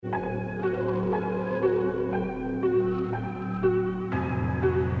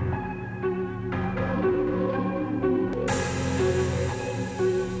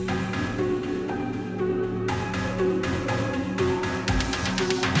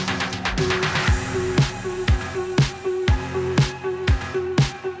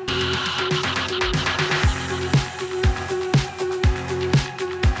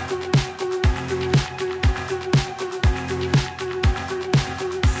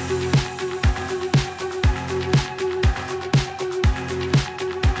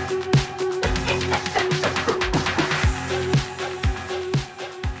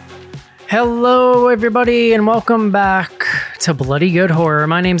Hello, everybody, and welcome back to Bloody Good Horror.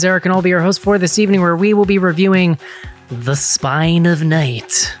 My name's Eric, and I'll be your host for this evening, where we will be reviewing The Spine of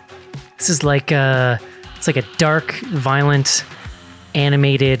Night. This is like a dark, violent,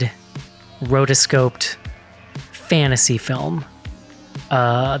 animated, rotoscoped fantasy film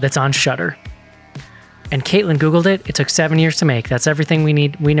that's on Shudder. And Caitlin Googled it. It took 7 years to make. That's everything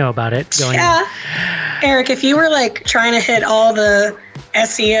we know about it. Eric, if you were like trying to hit all the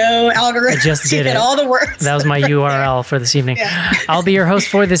SEO algorithms, I just did it. All the words. That was my URL for this evening. Yeah. I'll be your host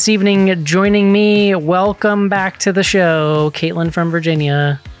for this evening. Joining me, welcome back to the show, Caitlin from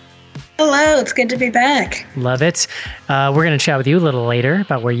Virginia. Hello, it's good to be back. Love it. We're going to chat with you a little later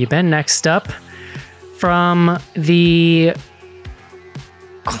about where you've been. Next up, from the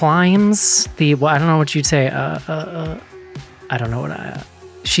climbs, I don't know what you'd say. I don't know what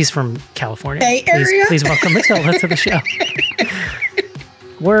she's from California. Bay Area? Please welcome Matilda to the show.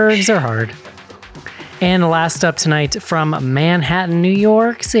 Words are hard. And last up tonight, from Manhattan, New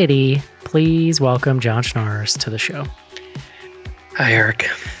York City, please welcome John Schnars to the show. Hi, Eric.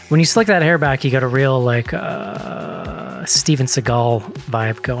 When you slick that hair back, you got a real Steven Seagal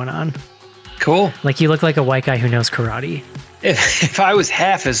vibe going on. Cool. Like you look like a white guy who knows karate. If I was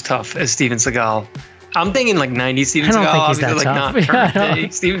half as tough as Steven Seagal, I'm thinking like 90s Steven Seagal. I don't think he's that like tough. Not current day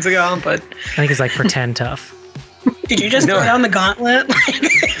Steven Seagal, but I think it's like pretend tough. Did you just put on the gauntlet?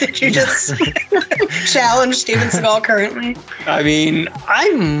 Did you just challenge Steven Seagal currently? I mean,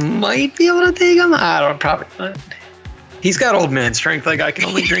 I might be able to take him. I don't know, probably not. He's got old man strength like I can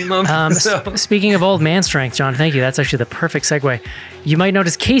only dream of. Speaking of old man strength, John, thank you. That's actually the perfect segue. You might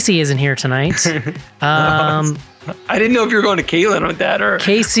notice Casey isn't here tonight. I didn't know if you were going to Caitlin with that or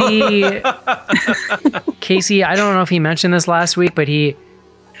Casey, I don't know if he mentioned this last week, but he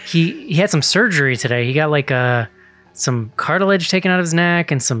had some surgery today. He got like some cartilage taken out of his neck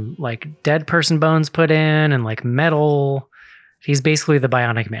and some like dead person bones put in and like metal. He's basically the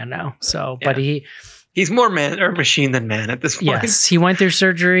Bionic Man now. So, yeah. But he's more man or machine than man at this point. Yes, he went through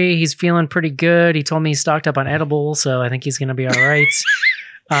surgery. He's feeling pretty good. He told me he's stocked up on edibles, so I think he's going to be all right.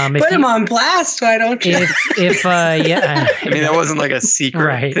 Put him on blast, why don't you? Yeah. I mean, that wasn't like a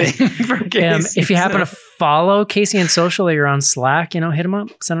secret thing for Casey. If you happen to follow Casey on social or you're on Slack, hit him up,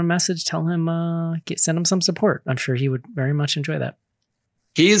 send him a message, tell him, send him some support. I'm sure he would very much enjoy that.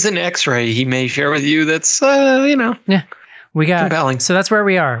 He is an X-ray he may share with you that's, yeah, we got compelling. So that's where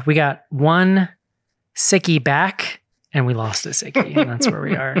we are. We got one sickie back. And we lost a sickie, and that's where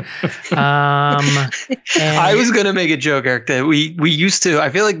we are. I was going to make a joke, Eric, that we used to, I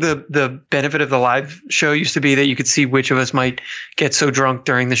feel like the benefit of the live show used to be that you could see which of us might get so drunk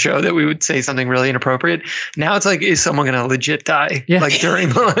during the show that we would say something really inappropriate. Now it's like, is someone going to legit die? Yeah. Like during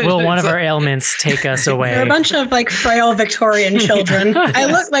the live? Will one of our ailments take us away? They're a bunch of like frail Victorian children. I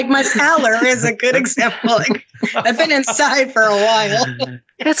look like my pallor is a good example. Like, I've been inside for a while.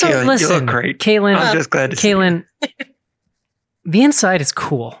 That's all. Listen, you look great. Caitlin. I'm just glad to see you. The inside is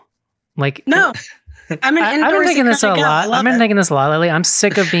cool. Like no, I've been thinking this a lot. I've been thinking this a lot lately. I'm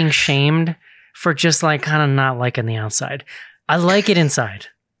sick of being shamed for just like kind of not liking the outside. I like it inside.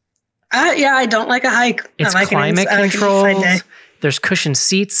 I don't like a hike. It's like climate controlled. There's cushioned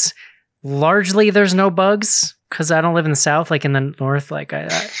seats. Largely, there's no bugs because I don't live in the South, like in the North. Like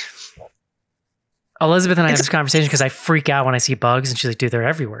Elizabeth and I have this conversation because I freak out when I see bugs, and she's like, "Dude, they're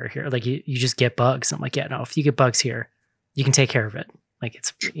everywhere here. Like you just get bugs." I'm like, "Yeah, no. If you get bugs here, you can take care of it." Like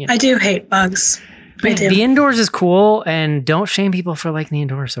it's. I do hate bugs. The indoors is cool, and don't shame people for liking the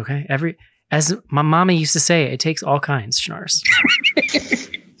indoors. Okay, as my mama used to say, it takes all kinds, Schnars.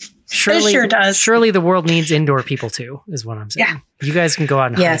 Surely, it sure does. Surely the world needs indoor people too, is what I'm saying. Yeah. You guys can go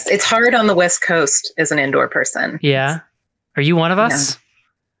out and yes, hike. It's hard on the West Coast as an indoor person. Yeah. Are you one of us? Yeah.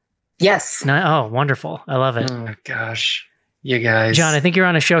 Yes. No, oh, wonderful. I love it. Oh my gosh. You guys. John, I think you're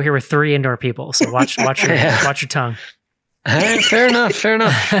on a show here with 3 indoor people, so watch your tongue. Fair enough. We're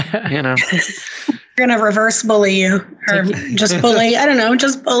gonna reverse bully you, or just bully. I don't know,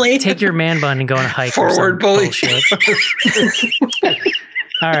 just bully. Take your man bun and go on a hike. Forward bully.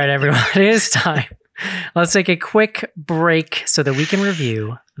 All right, everyone, it is time. Let's take a quick break so that we can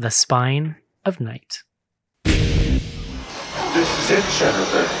review The Spine of Night. This is it,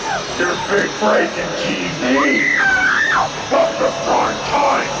 Jennifer. Your big break in TV. From the prime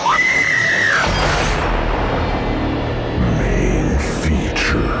time. Main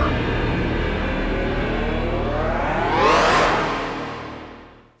feature.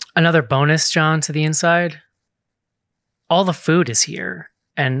 Another bonus, John, to the inside. All the food is here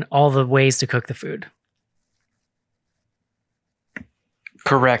and all the ways to cook the food.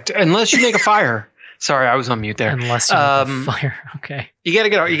 Correct. Unless you make a fire. Sorry, I was on mute there. Unless you make a fire. Okay. You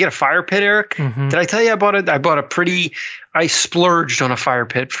get a fire pit, Eric. Mhm. Did I tell you I splurged on a fire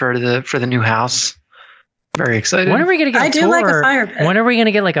pit for the new house. Very excited. When are we gonna get I a do tour? like a fire pit. When are we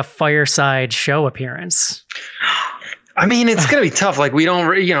gonna get like a fireside show appearance? I mean, it's gonna be tough. Like we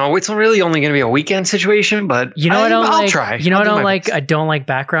don't, it's really only gonna be a weekend situation. But You know, I'll try. You know, I'll I do don't my like. best. I don't like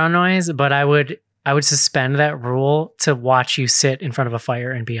background noise, but I would suspend that rule to watch you sit in front of a fire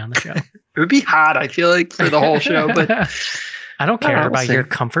and be on the show. It would be hot. I feel like for the whole show, but I don't care we'll about see. your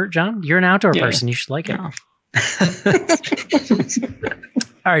comfort, John. You're an outdoor Yeah. person. You should like it. Yeah.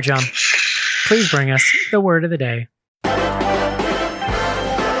 All right, John. Please bring us the word of the day.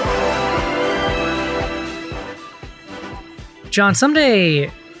 John, someday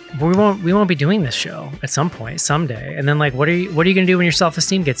we won't be doing this show at some point, someday. And then like what are you gonna do when your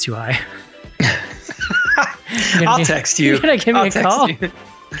self-esteem gets too high? I'll text you. You're gonna give me I'll a text call. you.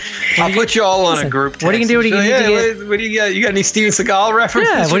 I'll put you all on a group text. What are you gonna do when you and need be to like, what do you got? You got any Steven Seagal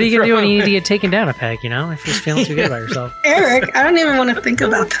references? Yeah, what are you gonna do when you need to get? get taken down a peg, you know? If you're feeling too good about yourself. Eric, I don't even want to think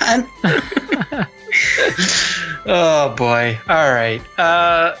about that. Oh boy. All right.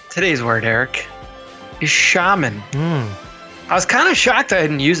 Today's word, Eric, is shaman. I was kind of shocked I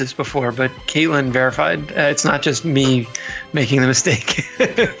hadn't used this before, but Caitlin verified. It's not just me making the mistake.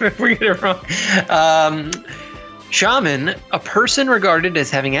 We get it wrong. Shaman, a person regarded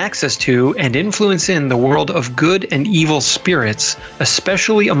as having access to and influence in the world of good and evil spirits,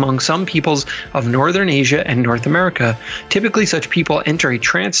 especially among some peoples of Northern Asia and North America. Typically, such people enter a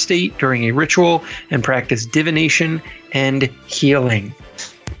trance state during a ritual and practice divination and healing.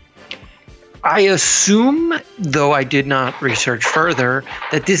 I assume, though I did not research further,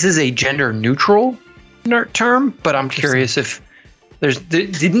 that this is a gender neutral term, but I'm curious if there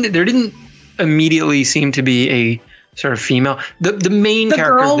didn't immediately seem to be a sort of female. The main The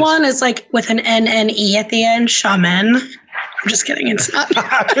character. girl one is like with an NNE at the end, shaman. I'm just kidding. It's not.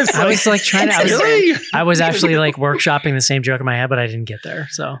 I was like trying to. Really? I was actually like workshopping the same joke in my head, but I didn't get there.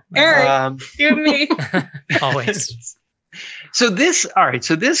 So Eric, you and me. always. So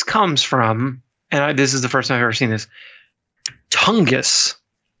this comes from, and this is the first time I've ever seen this. Tungus.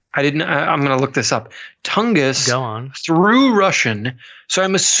 I'm going to look this up. Tungus. Go on. Through Russian. So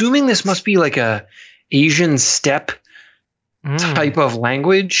I'm assuming this must be like a Asian steppe type of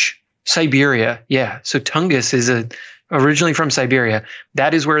language. Siberia. Yeah. So Tungus is originally from Siberia.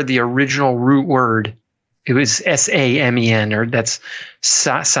 That is where the original root word, it was SAMEN, or that's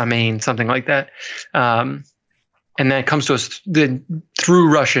Samain, something like that. And that comes to us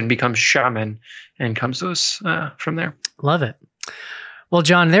through Russian becomes shaman and comes to us from there. Love it. Well,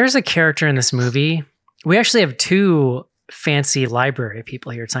 John, there's a character in this movie. We actually have two fancy library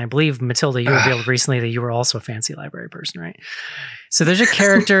people here tonight. I believe, Matilda, you revealed recently that you were also a fancy library person, right? So there's a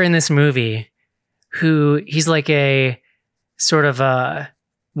character in this movie who he's like a sort of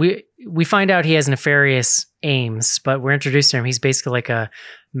we find out he has nefarious aims, but we're introduced to him. He's basically like a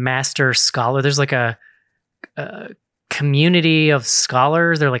master scholar. There's like a community of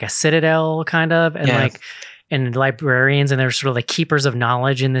scholars. They're like a citadel kind of, and librarians, and they're sort of like keepers of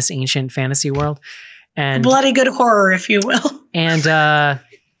knowledge in this ancient fantasy world. And Bloody good horror, if you will. And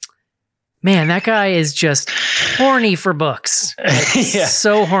man, that guy is just horny for books. Yeah.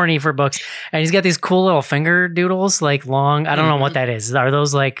 So horny for books. And he's got these cool little finger doodles, like long. I don't know what that is. Are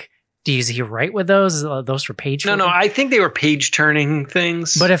those like, does he write with those? Are those for page? No, flipping? I think they were page turning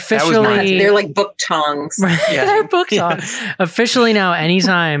things. But That was officially, my- They're like book tongs. they're books on. Officially now,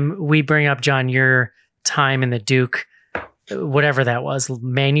 anytime we bring up, John, your time in the Duke, whatever that was,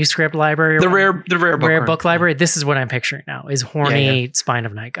 manuscript library, the rare book library. This is what I'm picturing now: is horny Spine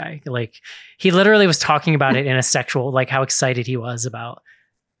of Night guy. Like he literally was talking about it in a sexual, like how excited he was about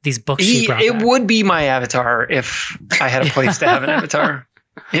these books. She brought It back. would be my avatar if I had a place to have an avatar.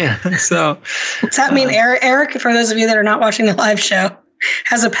 Yeah. So Does that mean Eric, for those of you that are not watching the live show,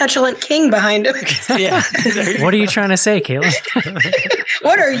 has a petulant king behind him? yeah. What are you trying to say, Caitlin?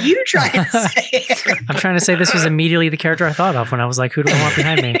 What are you trying to say, Eric? I'm trying to say this was immediately the character I thought of when I was like, who do I want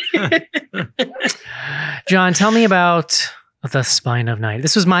behind me? John, tell me about The Spine of Night.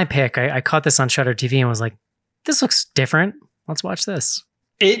 This was my pick. I caught this on Shudder TV and was like, this looks different. Let's watch this.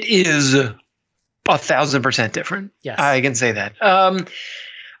 It is 1,000% different. Yes. I can say that.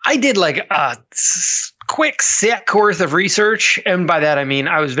 I did like a quick set course of research, and by that I mean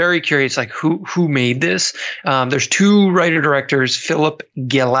I was very curious, like who made this. There's two writer-directors, Philip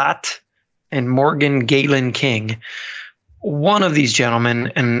Gillott and Morgan Galen King. One of these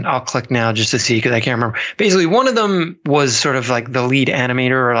gentlemen, and I'll click now just to see because I can't remember. Basically, one of them was sort of like the lead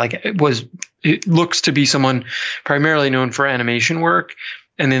animator, or like it looks to be someone primarily known for animation work,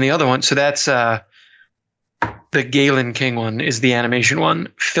 and then the other one. So that's the Galen King one is the animation one.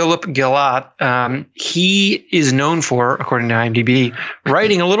 Philip Gillott, he is known for, according to IMDb,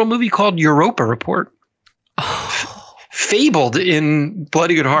 writing a little movie called Europa Report. Fabled in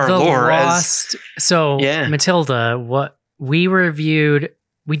Bloody Good Horror lore Matilda, what we reviewed,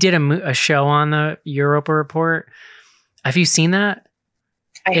 we did a show on the Europa Report. Have you seen that?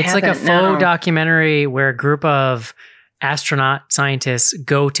 It's like a faux documentary where a group of astronaut scientists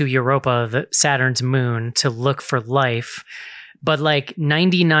go to Europa, Saturn's moon, to look for life. But like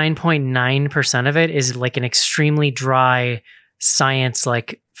 99.9% of it is like an extremely dry science,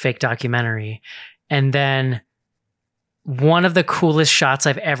 like fake documentary. And then one of the coolest shots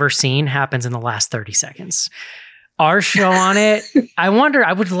I've ever seen happens in the last 30 seconds. Our show on it, I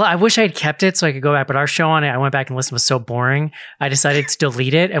wish I had kept it so I could go back, but our show on it, I went back and listened, was so boring. I decided to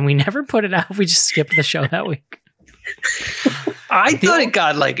delete it and we never put it out. We just skipped the show that week. I thought it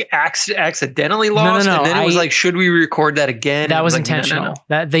got like accidentally lost. No. And then it was like, should we record that again? That was intentional. No.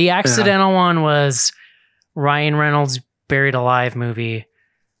 That the accidental one was Ryan Reynolds' Buried Alive movie.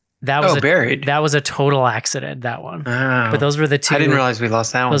 That was Buried. That was a total accident, that one. Oh, but those were the two. I didn't realize we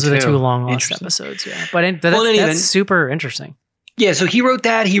lost that one. Those were the two long lost episodes, yeah. But that's super interesting. Yeah, so he wrote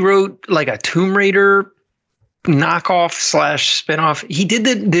that. He wrote like a Tomb Raider knockoff / spinoff. He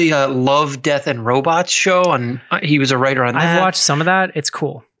did the Love, Death, and Robots show on. He was a writer on that. I've watched some of that. It's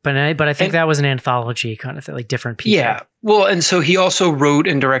cool, but I think that was an anthology kind of thing, like different people. Yeah, well, and so he also wrote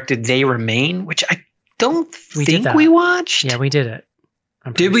and directed They Remain, which I don't think we watched. Yeah, we did it.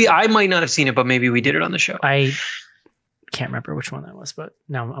 Did we? I might not have seen it, but maybe we did it on the show. I can't remember which one that was, but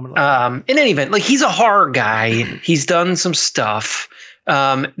no, I'm gonna. In any event, like he's a horror guy. He's done some stuff.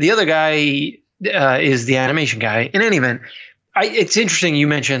 The other guy is the animation guy. In any event, it's interesting you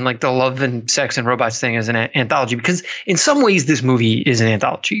mentioned like the Love and Sex and Robots thing as an anthology, because in some ways this movie is an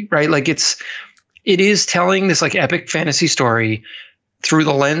anthology, right? Like it is telling this like epic fantasy story through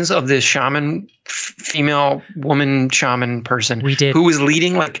the lens of this shaman, female woman shaman person who was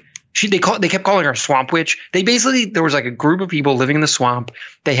leading like they kept calling her Swamp Witch. There was like a group of people living in the swamp.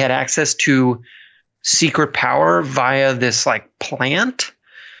 They had access to secret power via this like plant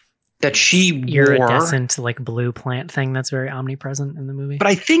that she iridescent like blue plant thing that's very omnipresent in the movie. But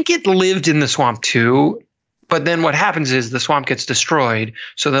I think it lived in the swamp too. But then what happens is the swamp gets destroyed.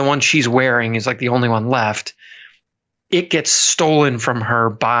 So the one she's wearing is like the only one left. It gets stolen from her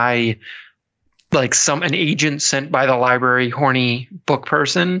by like an agent sent by the library, horny book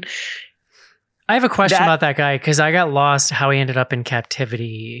person. I have a question about that guy because I got lost how he ended up in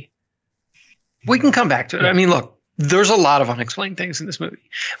captivity. We can come back to it. Yeah. I mean, look, there's a lot of unexplained things in this movie.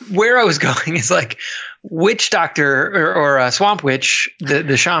 Where I was going is like witch doctor or Swamp Witch,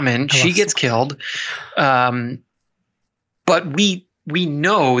 the shaman, she gets killed. But we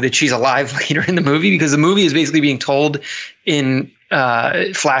know that she's alive later in the movie because the movie is basically being told in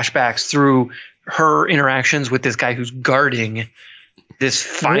flashbacks through her interactions with this guy who's guarding this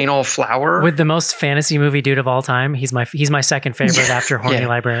final flower. With the most fantasy movie dude of all time. He's my second favorite after Horny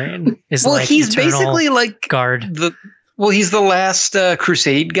Librarian. He's basically like guard. He's the last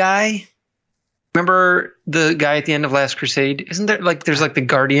Crusade guy. Remember the guy at the end of Last Crusade? Isn't there like there's like the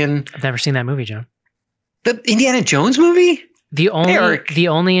Guardian? I've never seen that movie, John. The Indiana Jones movie? The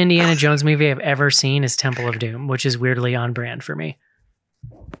only Indiana Jones movie I've ever seen is Temple of Doom, which is weirdly on brand for me.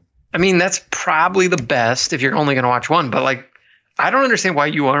 I mean, that's probably the best if you're only going to watch one, but like, I don't understand why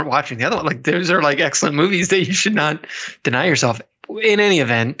you aren't watching the other one. Like, those are like excellent movies that you should not deny yourself. In any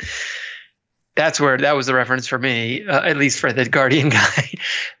event, that was the reference for me, at least for the Guardian guy.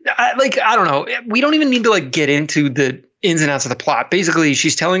 I don't know. We don't even need to like get into the ins and outs of the plot. Basically,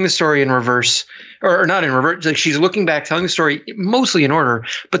 she's telling the story in reverse, or not in reverse. Like she's looking back, telling the story mostly in order,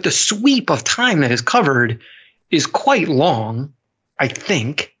 but the sweep of time that is covered is quite long. I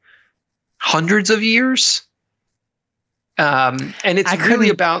think hundreds of years. And it's really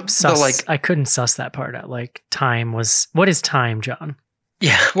about I couldn't suss that part out. Like what is time, John?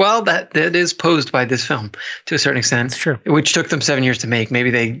 Yeah, well, that is posed by this film to a certain extent. It's true. Which took them 7 years to make.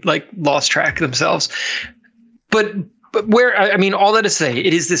 Maybe they like lost track themselves. But where, I mean, all that to say,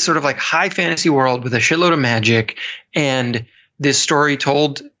 it is this sort of like high fantasy world with a shitload of magic and this story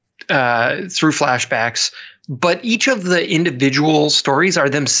told through flashbacks. But each of the individual stories are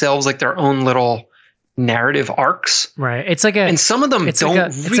themselves like their own little narrative arcs. Right. and some of them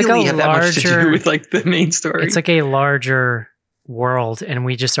don't really have that much to do with like the main story. It's like a larger world, and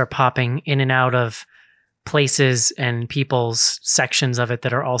we just are popping in and out of places and people's sections of it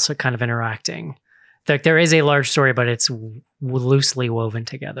that are also kind of interacting. Like there is a large story, but it's loosely woven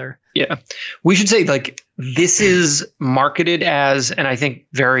together. Yeah. We should say like this is marketed as, and I think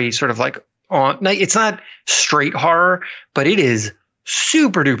very sort of like on. Like, it's not straight horror, but it is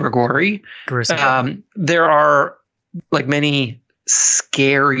super duper gory. Gruesome. There are like many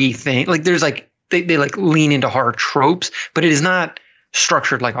scary things. Like there's like they like lean into horror tropes, but it is not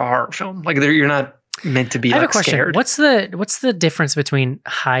structured like a horror film. Like you're not meant to be. I have like a question. Scared. What's the difference between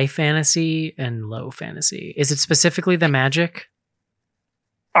high fantasy and low fantasy? Is it specifically the magic?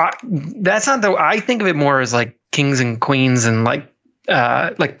 That's not the. I think of it more as like kings and queens and like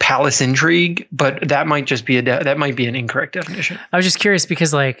palace intrigue, but that might just be that might be an incorrect definition. I was just curious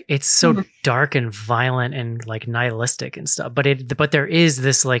because like it's so dark and violent and like nihilistic and stuff, but there is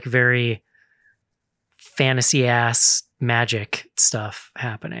this like very fantasy ass magic stuff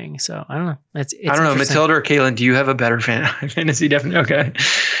happening. So I don't know. It's I don't know, Matilda or Caitlin, do you have a better fantasy definition? Okay,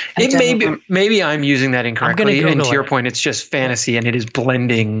 maybe I'm using that incorrectly. And to your point, it's just fantasy and it is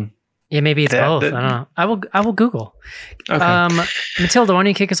blending. Yeah, maybe it's both. I don't know. I will Google. Okay. Matilda, why don't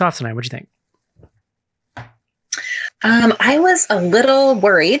you kick us off tonight? What do you think? I was a little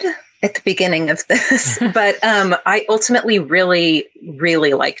worried at the beginning of this, but I ultimately really,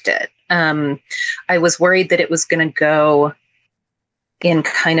 really liked it. I was worried that it was going to go in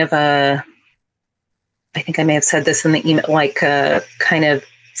kind of I think I may have said this in the email, like kind of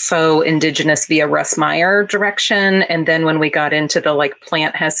faux indigenous via Russ Meyer direction. And then when we got into the like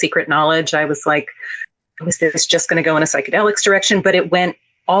plant has secret knowledge, I was like, was this just going to go in a psychedelics direction? But it went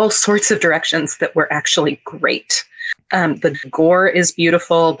all sorts of directions that were actually great. The gore is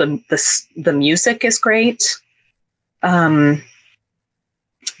beautiful. The music is great. There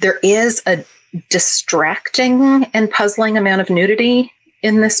is a distracting and puzzling amount of nudity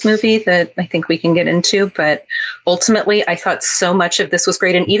in this movie that I think we can get into, but ultimately I thought so much of this was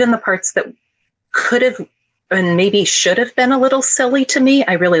great. And even the parts that could have and maybe should have been a little silly to me,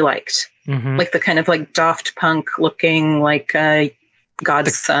 I really liked. Mm-hmm. Like the kind of like Daft Punk looking like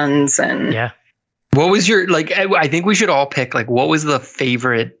God's Sons and yeah. What was your, like, I think we should all pick, like, what was the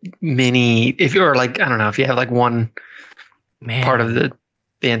favorite mini, if you're like, I don't know, if you have like one part of the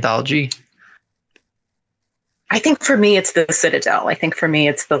anthology. I think for me, it's the Citadel. I think for me,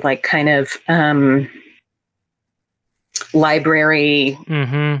 it's the like kind of library,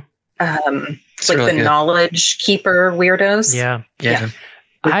 like the knowledge keeper weirdos. Yeah.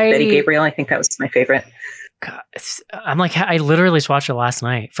 With Betty Gabriel, I think that was my favorite. God, I'm like, I literally just watched it last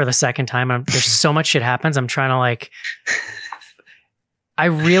night for the second time. There's so much shit happens. I'm trying to like, I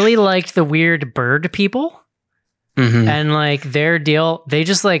really liked the weird bird people. Mm-hmm. And like their deal, they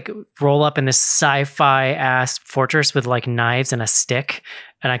just like roll up in this sci-fi ass fortress with like knives and a stick,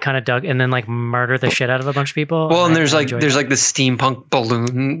 and I kind of dug, and then like murder the shit out of a bunch of people. Well, and there's like the steampunk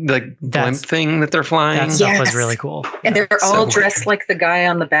balloon like blimp thing that they're flying. That stuff was really cool. And they're all dressed like the guy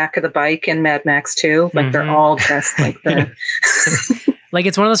on the back of the bike in Mad Max 2. Like they're all dressed like the. Like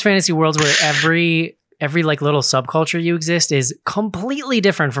it's one of those fantasy worlds where every like little subculture you exist is completely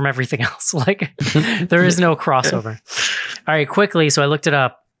different from everything else. Like there is no crossover. All right, quickly. So I looked it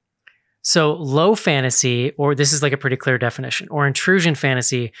up. So low fantasy, or this is like a pretty clear definition, or intrusion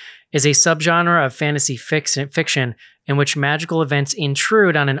fantasy is a subgenre of fantasy fiction in which magical events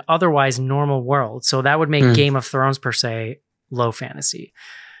intrude on an otherwise normal world. So that would make Game of Thrones per se low fantasy.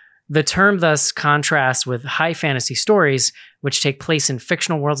 The term thus contrasts with high fantasy stories, which take place in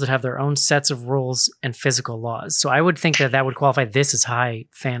fictional worlds that have their own sets of rules and physical laws. So I would think that would qualify this as high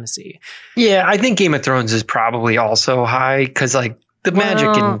fantasy. Yeah, I think Game of Thrones is probably also high because like the magic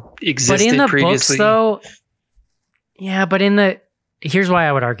existed but in the previously. Books, though, yeah, but here's why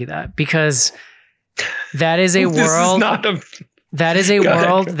I would argue that, because that is a world. That is a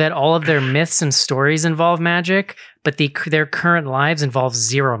world that all of their myths and stories involve magic, but their current lives involve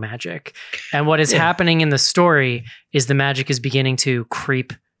zero magic. And what is happening in the story is the magic is beginning to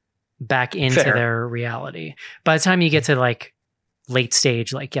creep back into their reality. By the time you get to like late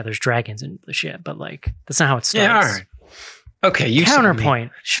stage, like, yeah, there's dragons and the shit, but like, that's not how it starts. Yeah, all right. Okay, you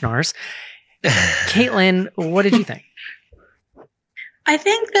counterpoint, Schnars. Caitlin, what did you think? I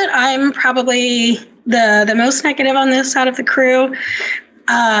think that I'm probably the most negative on this out of the crew.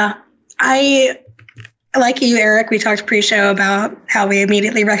 I, like you, Eric, we talked pre-show about how we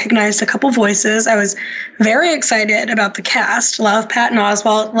immediately recognized a couple voices. I was very excited about the cast. Love Patton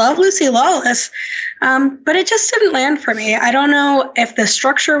Oswalt, love Lucy Lawless. But it just didn't land for me. I don't know if the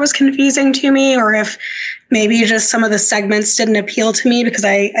structure was confusing to me or if maybe just some of the segments didn't appeal to me, because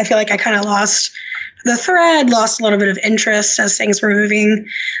I feel like I kind of lost the thread, lost a little bit of interest as things were moving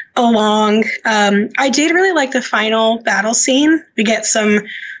along. I did really like the final battle scene. We get some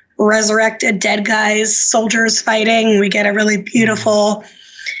resurrected dead guys, soldiers fighting. We get a really beautiful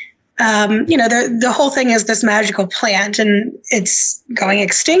the whole thing is this magical plant and it's going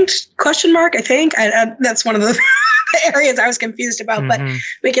extinct, ? I think. That's one of the areas I was confused about. But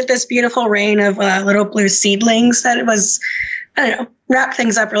we get this beautiful rain of little blue seedlings that it was, I don't know, wrapped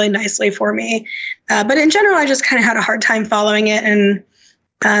things up really nicely for me. But in general, I just kind of had a hard time following it. And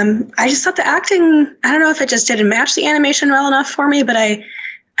I just thought the acting, I don't know if it just didn't match the animation well enough for me, but I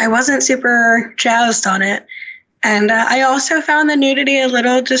wasn't super jazzed on it. And I also found the nudity a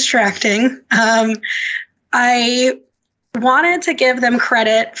little distracting. I wanted to give them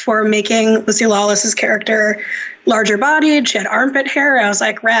credit for making Lucy Lawless's character larger bodied. She had armpit hair. I was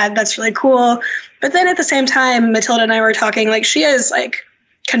like, rad, that's really cool. But then at the same time, Matilda and I were talking, like, she is like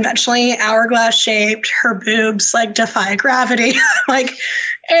conventionally hourglass shaped. Her boobs like defy gravity. Like,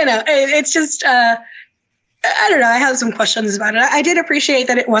 it's just, I don't know. I have some questions about it. I did appreciate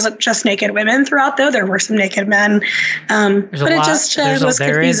that it wasn't just naked women throughout, though. There were some naked men. But it just was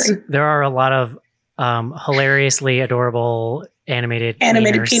confusing. There are a lot of hilariously adorable animated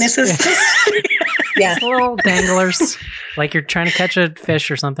penises. Yeah. Little danglers, like you're trying to catch a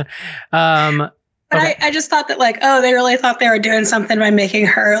fish or something. But I just thought that, like, they really thought they were doing something by making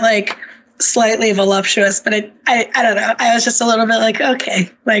her, like, slightly voluptuous, but I don't know. I was just a little bit like,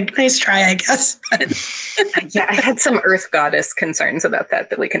 okay, like, nice try, I guess. But yeah, I had some Earth Goddess concerns about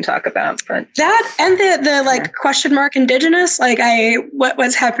that we can talk about. But that and the indigenous, like,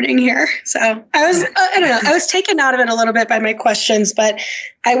 what's happening here? So I was, I don't know. I was taken out of it a little bit by my questions, but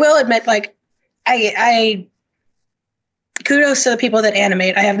I will admit, like, I kudos to the people that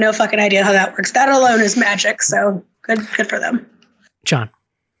animate. I have no fucking idea how that works. That alone is magic. So good for them. John.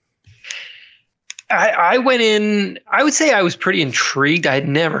 I went in, I would say I was pretty intrigued. I had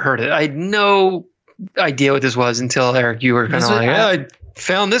never heard it. I had no idea what this was until, Eric, you were kind of like, I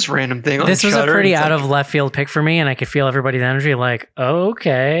found this random thing on This was Shudder. a pretty out of left field pick for me, and I could feel everybody's energy like,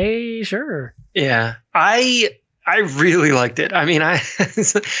 okay, sure. Yeah. I really liked it. I mean,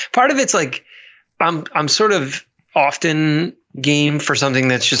 part of it's like, I'm sort of often game for something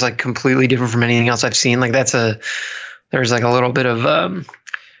that's just like completely different from anything else I've seen. Like there's like a little bit of,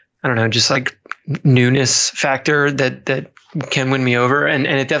 I don't know, just like newness factor that can win me over. And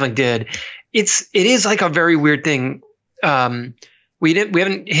it definitely did. It is like a very weird thing. We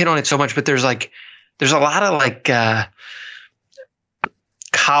haven't hit on it so much, but there's a lot of like,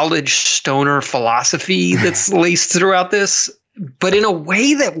 college stoner philosophy that's laced throughout this, but in a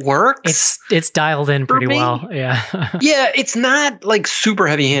way that works. It's dialed in pretty well. Yeah. Yeah. It's not like super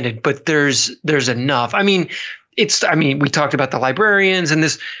heavy handed, but there's enough. I mean, we talked about the librarians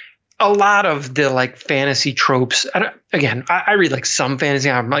and a lot of the like fantasy tropes. I read like some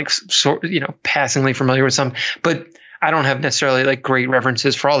fantasy. I'm like, passingly familiar with some, but I don't have necessarily like great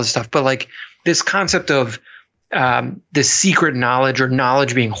references for all this stuff. But like this concept of the secret knowledge or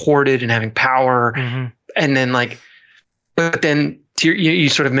knowledge being hoarded and having power, and then like, but then you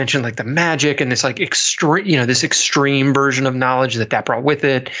sort of mentioned like the magic and this like extreme, this extreme version of knowledge that brought with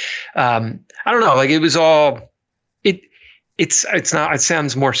it. I don't know, like it was all. It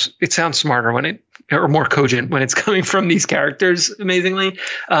sounds smarter or more cogent when it's coming from these characters. Amazingly,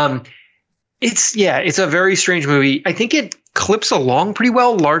 it's a very strange movie. I think it clips along pretty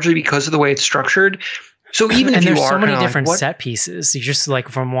well, largely because of the way it's structured. So even if you are, there's so many different set pieces, you just like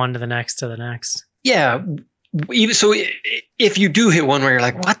from one to the next to the next. Yeah, even so, if you do hit one where you're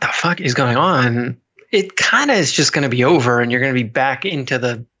like, "What the fuck is going on?" It kind of is just going to be over, and you're going to be back into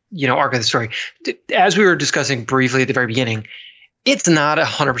the arc of the story. As we were discussing briefly at the very beginning, it's not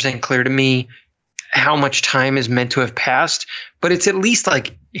 100% clear to me how much time is meant to have passed, but it's at least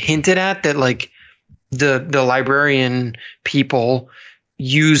like hinted at that like the librarian people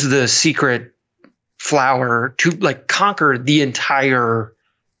use the secret flower to like conquer the entire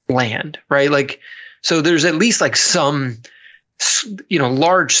land, right? Like, so there's at least like some,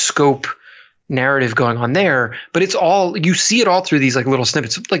 large scope narrative going on there, but it's all, you see it all through these like little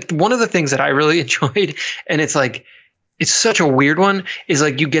snippets. Like one of the things that I really enjoyed, and it's like, it's such a weird one, is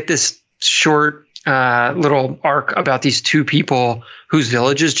like you get this short little arc about these two people whose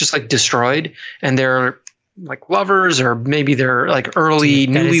village is just like destroyed, and they're like lovers, or maybe they're like early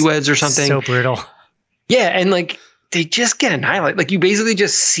newlyweds or something. So brutal. Yeah. And like, they just get annihilated. Like you basically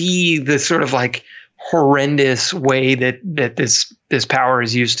just see this sort of like horrendous way that this power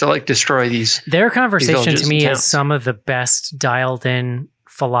is used to like destroy these. Their conversation to me is some of the best dialed in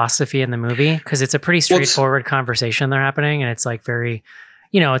philosophy in the movie, because it's a pretty straightforward conversation they're happening, and it's like very,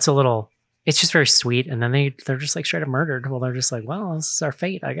 it's just very sweet, and then they're just like straight up murdered. Well, they're just like, well, this is our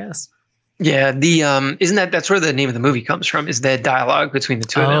fate, I guess. Yeah, isn't that's where the name of the movie comes from, is that dialogue between the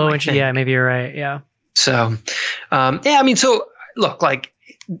two of them. Yeah, maybe you're right. Yeah. So, so look, like,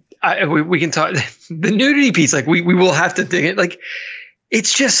 we can talk the nudity piece. Like we will have to dig it. Like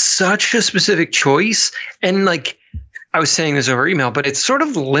it's just such a specific choice. And like I was saying this over email, but it's sort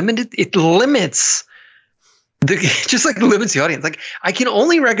of limited. It limits just like limits the audience. Like I can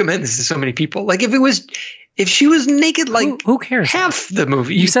only recommend this to so many people. Like if she was naked, like who cares? Half the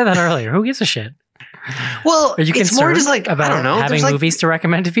movie. You said that earlier. Who gives a shit? Well, are you it's more just like about I don't know, having movies to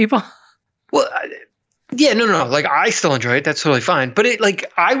recommend to people? Well, yeah, no. Like I still enjoy it. That's totally fine. But it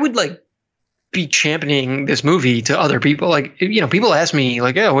like I would like be championing this movie to other people. Like, you know, people ask me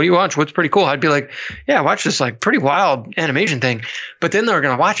like, yeah, what do you watch? What's pretty cool? I'd be like, yeah, watch this like pretty wild animation thing. But then they're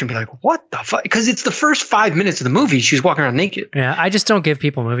going to watch and be like, what the fuck? Because it's the first 5 minutes of the movie. She's walking around naked. Yeah. I just don't give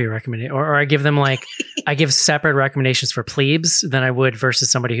people movie recommendations or I give them like, I give separate recommendations for plebes than I would versus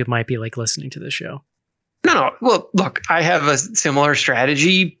somebody who might be like listening to this show. No. Well, look, I have a similar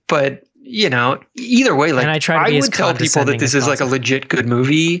strategy, but you know, either way, like and I try to be would tell people that this is like a legit good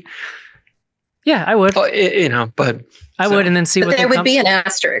movie. Yeah, I would. You know, but I would, and then see what there would be an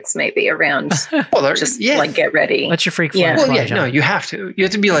asterisk maybe around. Well, just like get ready. Let your freak flag. Yeah. Well, yeah, no, you have to. You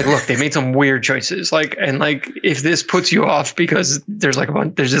have to be like, look, they made some weird choices. Like, and like, if this puts you off because there's like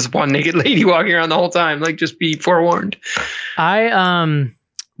there's this one naked lady walking around the whole time, like, just be forewarned. I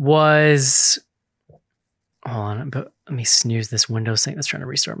was. Hold on, but let me snooze this Windows thing that's trying to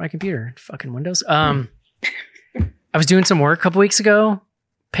restart my computer. Fucking Windows. I was doing some work a couple weeks ago.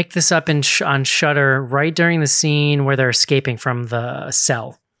 Picked this up on Shudder right during the scene where they're escaping from the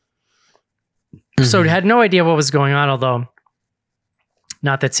cell. Mm-hmm. So I had no idea what was going on, although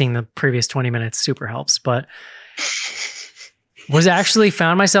not that seeing the previous 20 minutes super helps, but was actually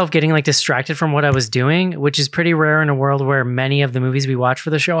found myself getting like distracted from what I was doing, which is pretty rare in a world where many of the movies we watch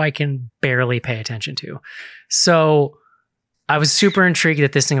for the show, I can barely pay attention to. So I was super intrigued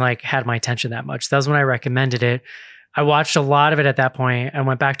that this thing like had my attention that much. That was when I recommended it. I watched a lot of it at that point. I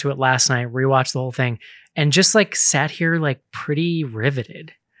went back to it last night, rewatched the whole thing, and just like sat here like pretty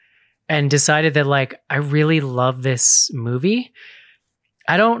riveted and decided that like I really love this movie.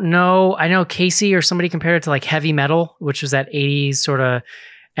 I don't know. I know Casey or somebody compared it to like Heavy Metal, which was that 80s sort of,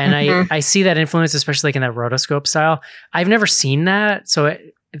 and I see that influence, especially like in that rotoscope style. I've never seen that. So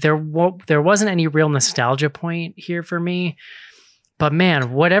there wasn't any real nostalgia point here for me. But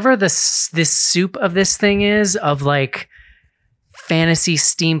man, whatever this soup of this thing is of like fantasy,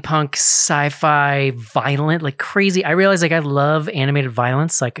 steampunk, sci-fi, violent, like crazy. I realize like I love animated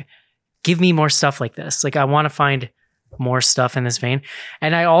violence. Like give me more stuff like this. Like I want to find more stuff in this vein.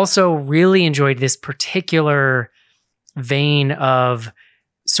 And I also really enjoyed this particular vein of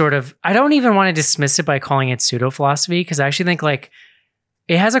sort of, I don't even want to dismiss it by calling it pseudo-philosophy because I actually think like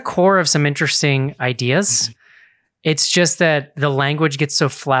it has a core of some interesting ideas. Mm-hmm. It's just that the language gets so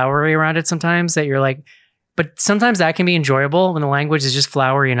flowery around it sometimes that you're like, but sometimes that can be enjoyable when the language is just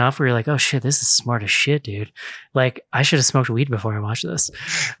flowery enough where you're like, oh shit, this is smart as shit, dude. Like I should have smoked weed before I watched this.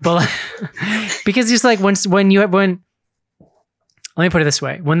 But like, because just like when let me put it this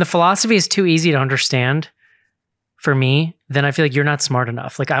way, when the philosophy is too easy to understand for me, then I feel like you're not smart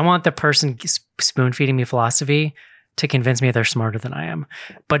enough. Like I want the person spoon feeding me philosophy to convince me they're smarter than I am,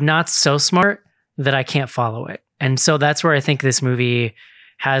 but not so smart that I can't follow it. And so that's where I think this movie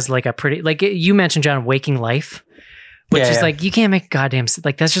has like a pretty, like you mentioned, John, Waking Life, which is like, you can't make goddamn,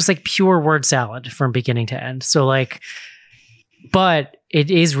 like that's just like pure word salad from beginning to end. So like, but it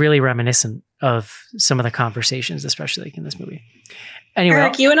is really reminiscent of some of the conversations, especially like in this movie. Anyway,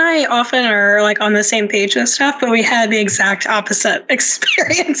 Eric, you and I often are like on the same page with stuff, but we had the exact opposite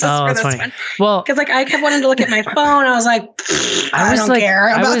experiences for this funny. one. Well, because like I kept wanting to look at my phone. I was like, I don't care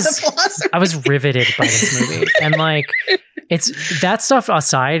about the philosophy. I was riveted by this movie, and like it's that stuff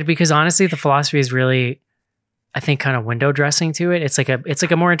aside, because honestly, the philosophy is really, I think, kind of window dressing to it. It's like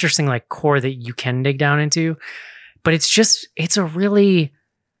a more interesting like core that you can dig down into, but it's a really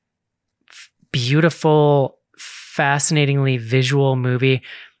beautiful, fascinatingly visual movie.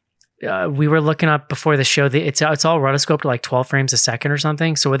 We were looking up before the show. It's all rotoscoped to like 12 frames a second or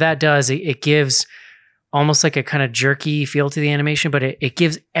something. So what that does, it gives almost like a kind of jerky feel to the animation, but it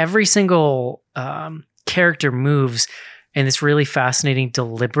gives every single character moves in this really fascinating,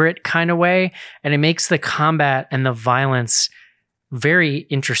 deliberate kind of way, and it makes the combat and the violence very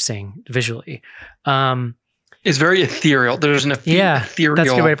interesting visually. It's very ethereal. There's an ethereal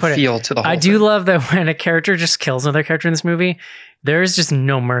that's a good way to put feel it. to the whole I do love that when a character just kills another character in this movie, there is just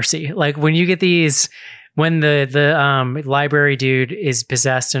no mercy. Like when you get these, when the library dude is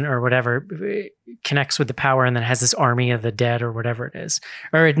possessed or whatever, connects with the power and then has this army of the dead or whatever it is.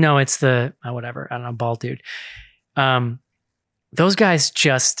 Or no, it's the, whatever, I don't know, bald dude. those guys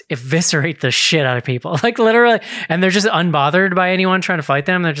just eviscerate the shit out of people, like literally, and they're just unbothered by anyone trying to fight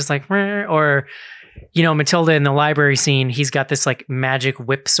them. They're just like, meh. Or, you know, Matilda in the library scene, he's got this like magic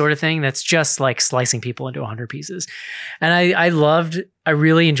whip sort of thing that's just like slicing people into 100 pieces. And I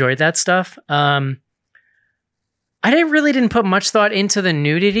really enjoyed that stuff. I didn't put much thought into the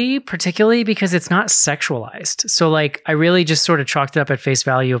nudity, particularly because it's not sexualized. So like, I really just sort of chalked it up at face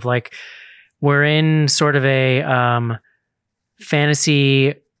value of like, we're in sort of a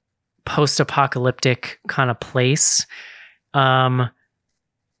fantasy post-apocalyptic kind of place.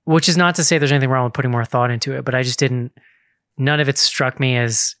 Which is not to say there's anything wrong with putting more thought into it, but I just none of it struck me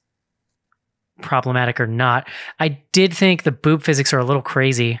as problematic or not. I did think the boob physics are a little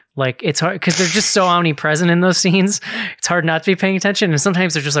crazy. Like it's hard because they're just so omnipresent in those scenes. It's hard not to be paying attention. And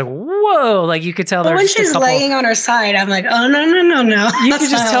sometimes they're just like, whoa, like you could tell. But when she's laying on her side, I'm like, oh no. You could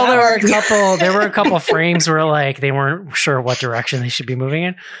just tell there were a couple frames where like they weren't sure what direction they should be moving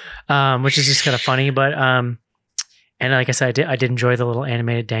in, which is just kind of funny. But and like I said, I did enjoy the little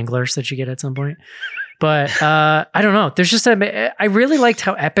animated danglers that you get at some point. But I don't know. There's just I really liked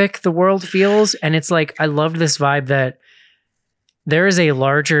how epic the world feels. And it's like, I loved this vibe that there is a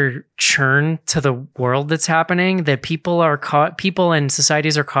larger churn to the world that's happening that people and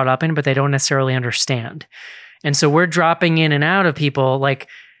societies are caught up in, but they don't necessarily understand. And so we're dropping in and out of people. Like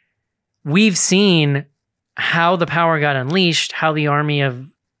we've seen how the power got unleashed, how the army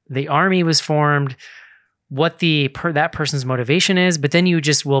was formed, what that person's motivation is. But then you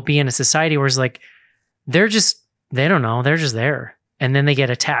just will be in a society where it's like, they don't know. They're just there. And then they get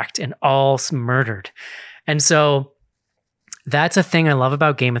attacked and all murdered. And so that's a thing I love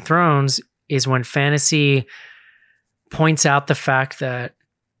about Game of Thrones is when fantasy points out the fact that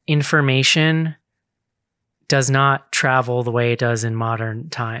information does not travel the way it does in modern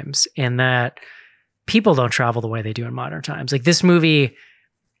times and that people don't travel the way they do in modern times. Like this movie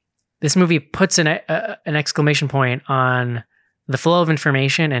puts an exclamation point on the flow of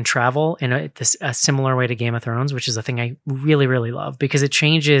information and travel in a similar way to Game of Thrones, which is a thing I really, really love because it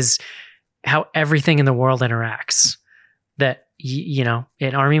changes how everything in the world interacts. That, you know,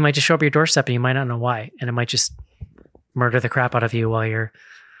 an army might just show up at your doorstep and you might not know why. And it might just murder the crap out of you while you're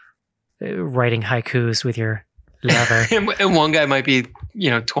writing haikus with your lover. And one guy might be,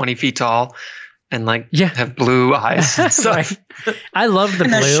 20 feet tall and have blue eyes and stuff. Right. I love the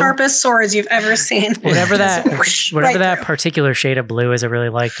blue. The sharpest swords you've ever seen. Whatever that particular shade of blue is, I really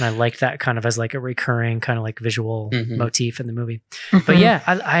liked. And I liked that kind of as like a recurring kind of like visual motif in the movie. Mm-hmm. But yeah,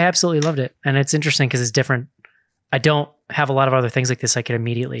 I absolutely loved it. And it's interesting because it's different. I don't have a lot of other things like this I could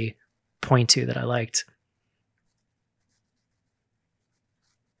immediately point to that I liked.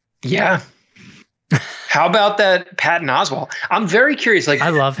 Yeah. How about that Patton Oswalt? I'm very curious. Like, I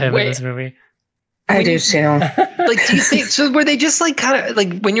love him in this movie. I do too. Like, do you think so? Were they just like kind of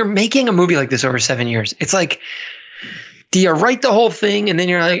like when you're making a movie like this over 7 years? It's like, do you write the whole thing and then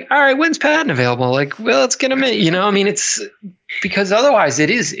you're like, all right, when's Patton available? Like, well, it's gonna make I mean, it's because otherwise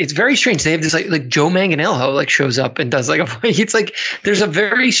it's very strange. They have this like Joe Manganiello like shows up and does like it's like there's a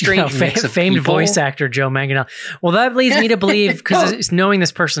very strange mix of famed people. voice actor Joe Manganiello. Well, that leads me to believe because knowing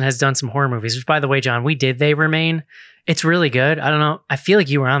this person has done some horror movies. Which, by the way, John, we did They Remain. It's really good. I don't know. I feel like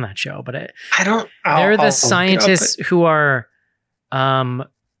you were on that show, but they're the scientists who are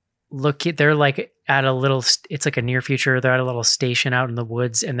they're like at a little, it's like a near future. They're at a little station out in the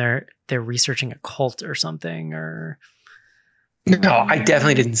woods and they're researching a cult or something or. No, I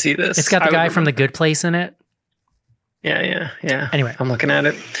definitely didn't see this. It's got the guy from The Good Place in it. Yeah. Anyway, I'm looking at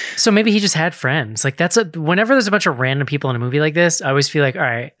it. So maybe he just had friends. Like whenever there's a bunch of random people in a movie like this, I always feel like, all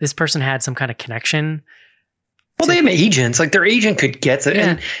right, this person had some kind of connection. Well, they have agents. Like their agent could get to. Yeah.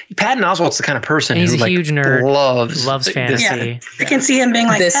 And Patton Oswalt's the kind of person he's who a huge nerd, loves fantasy. Yeah. I can see him being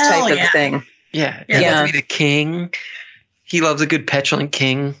like this type of thing. Yeah. He loves to be the king. He loves a good petulant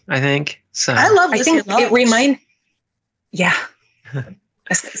king, I think. So I love. I think it reminds. Yeah.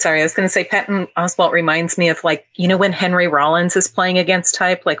 Sorry, I was going to say Patton Oswalt reminds me of like, when Henry Rollins is playing against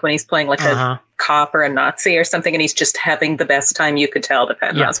type, like when he's playing like a cop or a Nazi or something, and he's just having the best time. You could tell that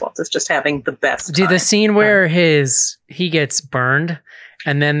Patton Oswalt is just having the best time. The scene where he gets burned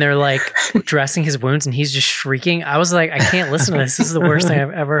and then they're like dressing his wounds and he's just shrieking. I was like, I can't listen to this. This is the worst thing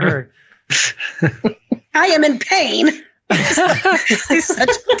I've ever heard. I am in pain. He's such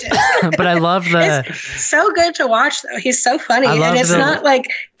a dick. But I love it's so good to watch though. He's so funny, and it's not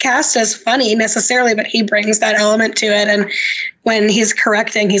like cast as funny necessarily, but he brings that element to it. And when he's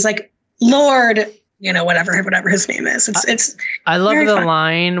correcting, he's like, Lord, whatever his name is. It's I love the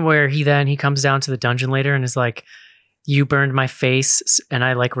line where he comes down to the dungeon later and is like, you burned my face and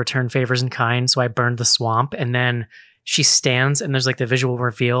I like return favors in kind, so I burned the swamp. And then she stands and there's like the visual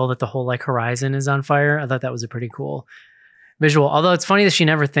reveal that the whole like horizon is on fire. I thought that was a pretty cool visual. Although it's funny that she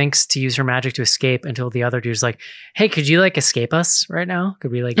never thinks to use her magic to escape until the other dude's like, hey, could you like escape us right now?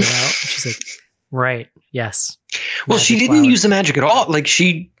 Could we like get out? And she's like, right. Yes. Well, Magic she didn't flower. use the magic at all. Like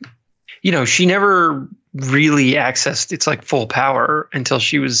she never really accessed its like full power until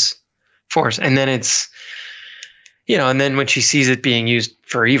she was forced. And then it's, and then when she sees it being used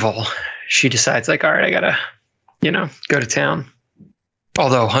for evil, she decides like, all right, I gotta, go to town.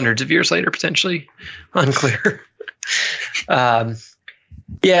 Although hundreds of years later, potentially unclear.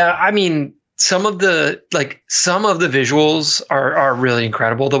 Yeah, I mean, some of the visuals are really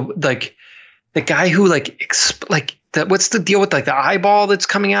incredible. The guy who what's the deal with like the eyeball that's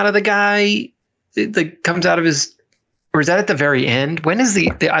coming out of the guy that comes out of his, or is that at the very end? When is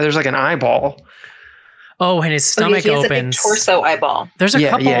there's like an eyeball? Oh, and his stomach he has opens. a big torso eyeball. There's a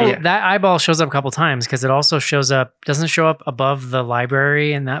couple. yeah. That eyeball shows up a couple times because it also doesn't show up above the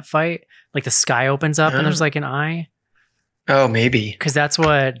library in that fight. Like the sky opens up and there's like an eye. Oh, maybe. Because that's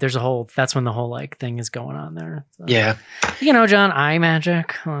when the whole like thing is going on there. So, Yeah. John, eye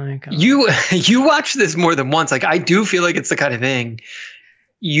magic. Like You watch this more than once. Like I do feel like it's the kind of thing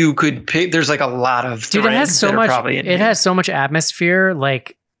you could pick. There's like a lot of dude, it has so much. Probably It has so much atmosphere.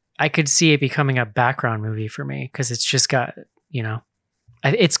 Like I could see it becoming a background movie for me because it's just got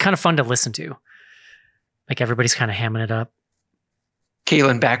it's kind of fun to listen to. Like everybody's kind of hamming it up.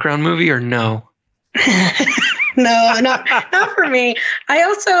 Caitlin, background movie or no? No, not for me.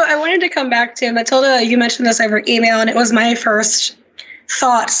 I wanted to come back to Matilda. You mentioned this over email, and it was my first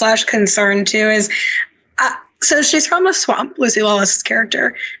thought / concern too. Is so she's from a swamp, Lucy Lawless's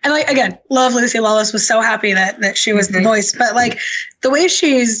character, and like again, love Lucy Lawless. Was so happy that she was the voice, but like the way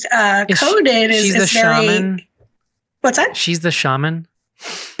she's coded she's is the very. shaman. What's that? She's the shaman.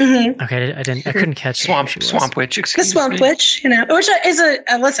 Mm-hmm. Okay, I couldn't catch Swamp witch. The Excuse Swamp me. Witch, which is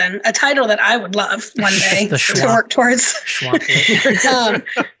a title that I would love one day The to work towards. Swamp Witch.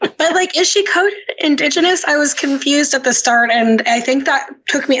 But like, is she coded indigenous? I was confused at the start, and I think that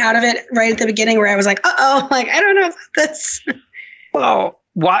took me out of it right at the beginning, where I was like, like I don't know about this. Well,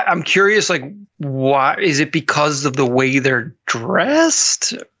 why? I'm curious. Like, why is it because of the way they're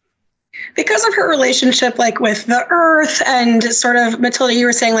dressed? Because of her relationship, like with the earth, and sort of Matilda, you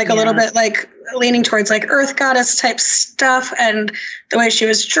were saying like a little bit like leaning towards like earth goddess type stuff, and the way she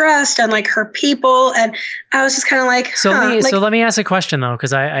was dressed, and like her people, and I was just kind of like, So let me ask a question though,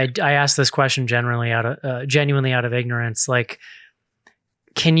 because I asked this question genuinely out of ignorance. Like,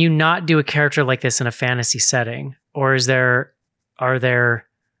 can you not do a character like this in a fantasy setting, or are there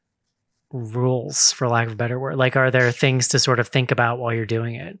rules, for lack of a better word? Like, are there things to sort of think about while you're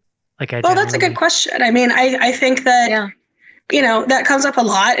doing it? Well, that's a good question. I mean, I think that, that comes up a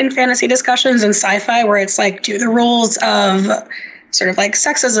lot in fantasy discussions and sci-fi, where it's like, do the rules of sort of like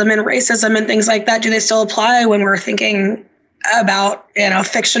sexism and racism and things like that, do they still apply when we're thinking about,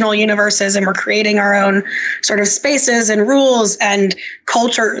 fictional universes and we're creating our own sort of spaces and rules and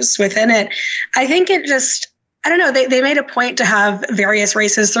cultures within it? I think it just, I don't know, they made a point to have various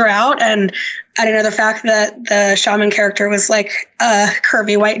races throughout, and I don't know, the fact that the shaman character was like a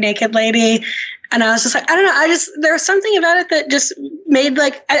curvy white naked lady, and I was just like, I don't know, there was something about it that just made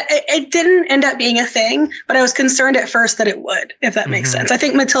like, it didn't end up being a thing, but I was concerned at first that it would, if that makes sense. I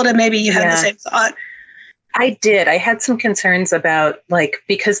think Matilda, maybe you had the same thought. I did. I had some concerns about, like,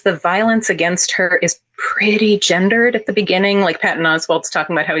 because the violence against her is pretty gendered at the beginning. Like Patton Oswalt's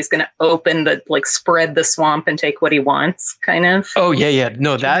talking about how he's going to spread the swamp and take what he wants, kind of. Oh, yeah.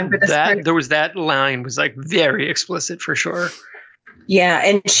 No, there was that line was like very explicit for sure. Yeah.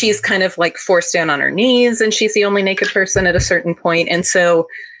 And she's kind of like forced down on her knees, and she's the only naked person at a certain point. And so,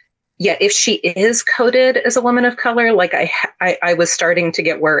 yeah, if she is coded as a woman of color, like I was starting to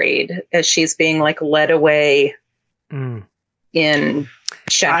get worried as she's being like led away in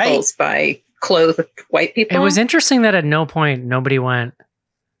shackles by clothed white people. It was interesting that at no point nobody went,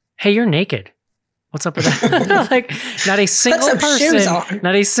 "Hey, you're naked. What's up with that?" Like, not a single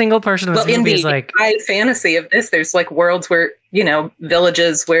person in this movie is like, high fantasy of this. There's like worlds where,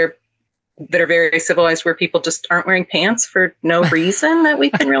 villages that are very civilized, where people just aren't wearing pants for no reason that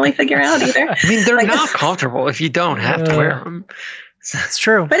we can really figure out either. I mean, they're not comfortable if you don't have to wear them. That's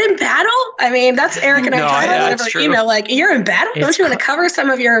true. But in battle, I mean, that's Eric and I talked about over email. Like, you're in battle. Don't you want to cover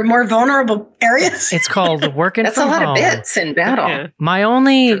some of your more vulnerable areas? It's called working that's from home. That's a lot of bits in battle. Yeah. My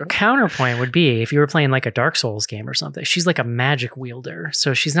only counterpoint would be if you were playing like a Dark Souls game or something. She's like a magic wielder,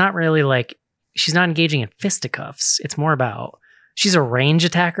 so she's not really like, she's not engaging in fisticuffs. It's more about, she's a range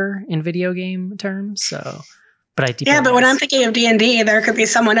attacker in video game terms. So But I yeah, but when I'm thinking of D&D, there could be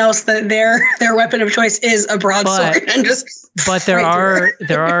someone else that their weapon of choice is a broadsword and just. But there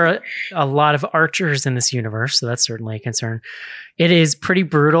are a lot of archers in this universe, so that's certainly a concern. It is pretty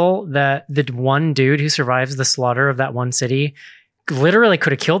brutal that the one dude who survives the slaughter of that one city literally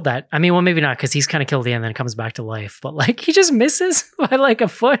could have killed that. I mean, well, maybe not, because he's kind of killed at the end and then comes back to life. But like, he just misses by like a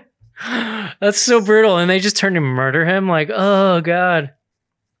foot. That's so brutal, and they just turn to murder him. Like, oh god.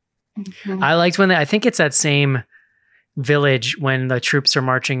 Mm-hmm. I liked when I think it's that same village when the troops are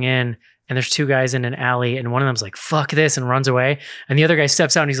marching in and there's two guys in an alley and one of them's like, fuck this, and runs away. And the other guy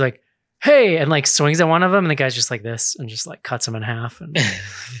steps out and he's like, hey, and like swings at one of them. And the guy's just like this and just like cuts him in half. And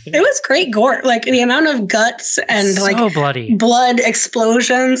it was great gore. Like the amount of guts and so like bloody blood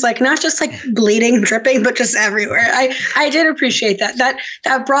explosions, like not just like bleeding, dripping, but just everywhere. I did appreciate that.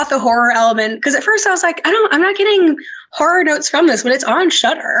 That brought the horror element. Because at first I was like, I'm not getting horror notes from this, but it's on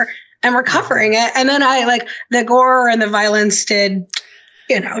Shudder. And we're covering it. And then I like the gore and the violence did,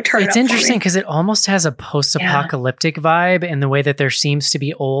 turn It's interesting because it almost has a post-apocalyptic vibe in the way that there seems to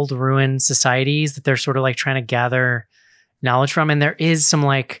be old ruined societies that they're sort of like trying to gather knowledge from. And there is some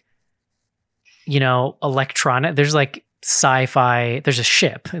like, electronic, there's like sci-fi, there's a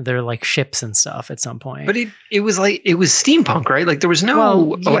ship. There are like ships and stuff at some point. But it was steampunk, right? Like there was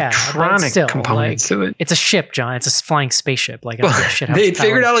no electronic components to it. It's a ship, John. It's a flying spaceship. Like they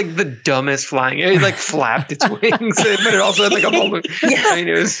figured out like the dumbest flying. It like flapped its wings, but it also had like a bubble. Yeah. I mean,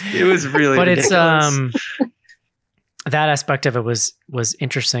 it was really. But ridiculous. It's that aspect of it was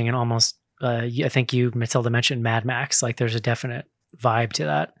interesting and almost. I think you, Matilda, mentioned Mad Max. Like there's a definite vibe to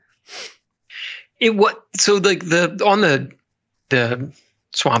that. So like the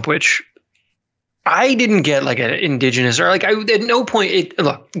Swamp Witch, I didn't get like an indigenous or like at no point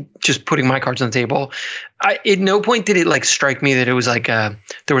look, just putting my cards on the table. At no point did it like strike me that it was like there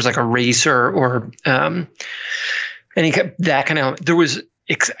was like a race or any that kind of, there was,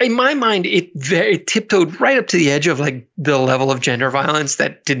 in my mind, it tiptoed right up to the edge of like the level of gender violence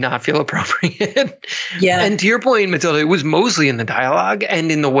that did not feel appropriate. Yeah. And to your point, Matilda, it was mostly in the dialogue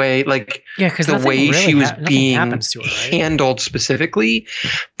and in the way, like the way really she was being her, right? handled specifically.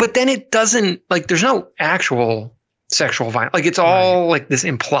 But then it doesn't, like, there's no actual sexual violence. Like it's all like this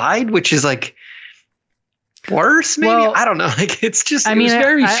implied, which is like worse, maybe. Well, I don't know. Like it's just, it was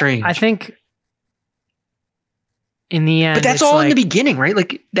very strange. I think in the end, but that's all like, in the beginning, right?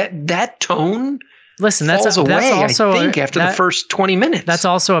 Like that tone. Listen, falls away. That's also I think after the first 20 minutes. That's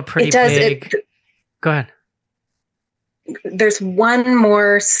also a pretty big. Go ahead. There's one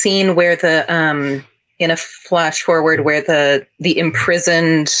more scene where in a flash forward where the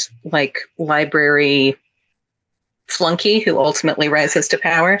imprisoned like library flunky who ultimately rises to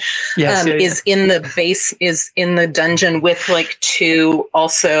power is in the dungeon with like two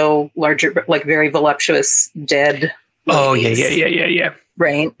also larger, like very voluptuous dead ladies. Yeah.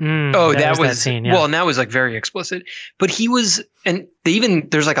 Right. That was that scene, yeah. Well, and that was like very explicit. But he was, and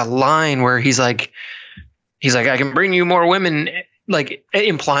there's like a line where he's like, I can bring you more women, like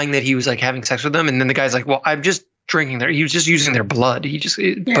implying that he was like having sex with them. And then the guy's like, well, I'm just drinking he was just using their blood.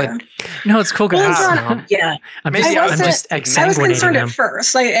 But no, it's cool. I'm just I was concerned at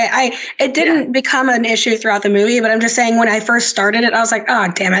first. Like it didn't become an issue throughout the movie, but I'm just saying when I first started it, I was like,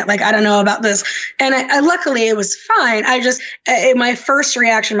 oh damn it. Like, I don't know about this. And I luckily it was fine. I just, my first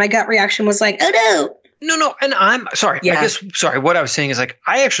reaction, my gut reaction was like, oh no. No. And I'm sorry. Yeah. What I was saying is like,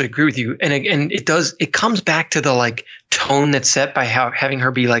 I actually agree with you. And it comes back to the like tone that's set by having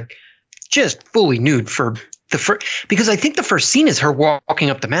her be like just fully nude for because I think the first scene is her walking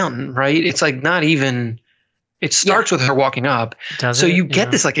up the mountain, right? It's like not even, it starts with her walking up. So you get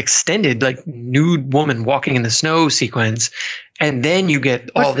this like extended, like nude woman walking in the snow sequence. And then you get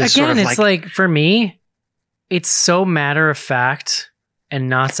all this again, sort of it's like for me, it's so matter of fact and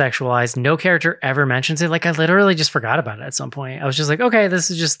not sexualized. No character ever mentions it. Like I literally just forgot about it at some point. I was just like, okay,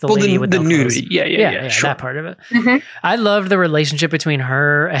 this is just the lady with the nudity. Yeah, sure. That part of it. Mm-hmm. I loved the relationship between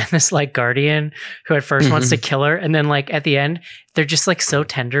her and this like guardian who at first wants to kill her, and then like at the end they're just like so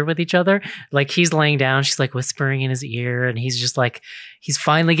tender with each other. Like he's laying down, she's like whispering in his ear, and he's just like he's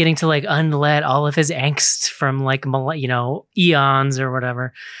finally getting to like unlet all of his angst from like eons or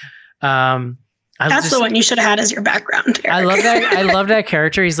whatever. That's the one you should have had as your background, Eric. I love that. I love that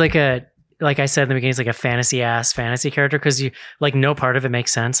character. He's like I said in the beginning, he's like a fantasy character because you like no part of it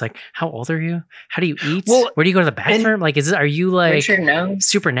makes sense. Like, how old are you? How do you eat? Well, where do you go to the bathroom? Like, are you like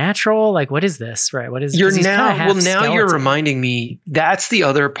supernatural? Like, what is this? Right? What is? Now you're reminding me. That's the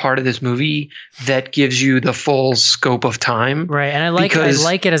other part of this movie that gives you the full scope of time, right? And I like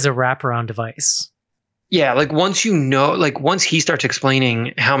it as a wraparound device. Yeah, like once you know, like once he starts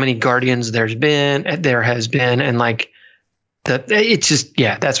explaining how many Guardians there has been, and like it's just,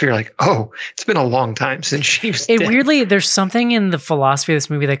 yeah, that's where you're like, oh, it's been a long time since she was dead. Weirdly, there's something in the philosophy of this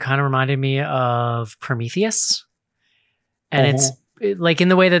movie that kind of reminded me of Prometheus. And it's like in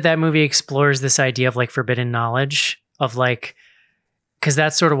the way that movie explores this idea of like forbidden knowledge of like, because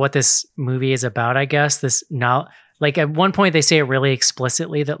that's sort of what this movie is about, I guess. This now, like at one point they say it really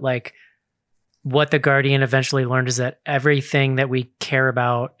explicitly that like what the Guardian eventually learned is that everything that we care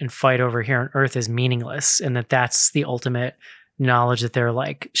about and fight over here on Earth is meaningless, and that's the ultimate knowledge that they're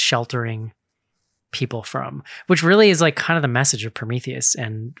like sheltering people from, which really is like kind of the message of Prometheus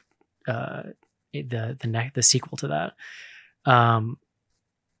and the sequel to that.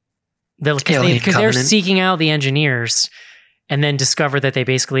 Because they're seeking out the engineers and then discover that they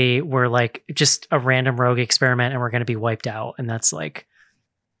basically were like just a random rogue experiment and we're going to be wiped out, and that's like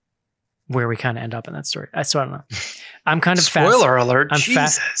where we kind of end up in that story. So I don't know. I'm kind of spoiler alert. I'm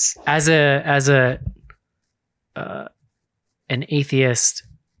Jesus. As an atheist.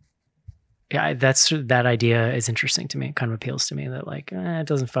 Yeah, that idea is interesting to me. It kind of appeals to me that like it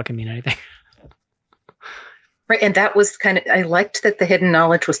doesn't fucking mean anything. Right, and that was kind of, I liked that the hidden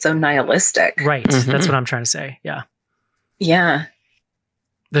knowledge was so nihilistic. Right, that's what I'm trying to say. Yeah. Yeah.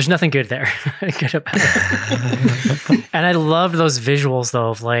 There's nothing good there. Good about it. And I loved those visuals, though,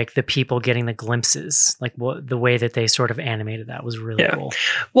 of like the people getting the glimpses, like the way that they sort of animated that was really cool.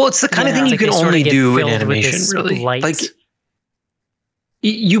 Well, it's the kind of thing you can only do in animation, really. Light. Like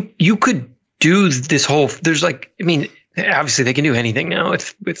you could do this whole. There's like, I mean, obviously they can do anything now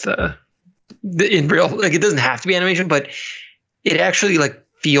with in real. Like it doesn't have to be animation, but it actually like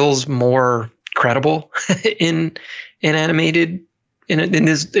feels more credible in animated. In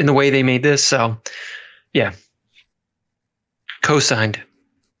the way they made this, so yeah, co-signed.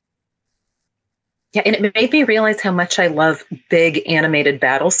 Yeah, and it made me realize how much I love big animated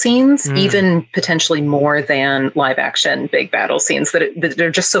battle scenes, even potentially more than live action big battle scenes. That they're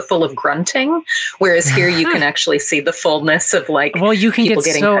just so full of grunting, whereas here you can actually see the fullness of like. Well, you can get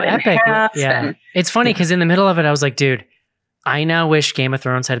so epic. Yeah, it's funny because in the middle of it, I was like, dude, I now wish Game of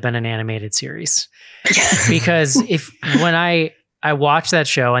Thrones had been an animated series, because when I watched that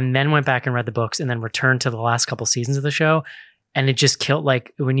show and then went back and read the books and then returned to the last couple seasons of the show. And it just killed,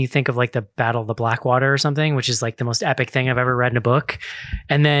 like when you think of like the Battle of the Blackwater or something, which is like the most epic thing I've ever read in a book.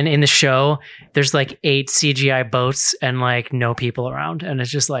 And then in the show, there's like 8 CGI boats and like no people around. And it's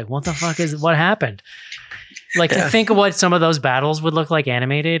just like, what the fuck what happened? Like to think of what some of those battles would look like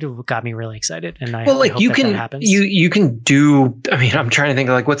animated got me really excited. And I hope that happens. You can do, I mean, I'm trying to think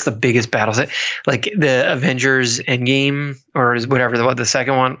of like, what's the biggest battles? Like the Avengers Endgame or whatever the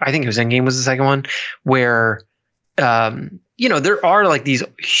second one, I think it was Endgame was the second one where, there are like these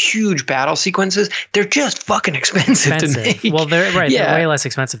huge battle sequences. They're just fucking expensive to make. Well, they're right. Yeah. They're way less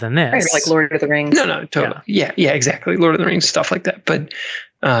expensive than this. Right, like Lord of the Rings. No, totally. Yeah, exactly. Lord of the Rings, stuff like that. But,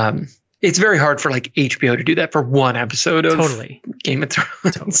 it's very hard for like HBO to do that for one episode of Game of Thrones.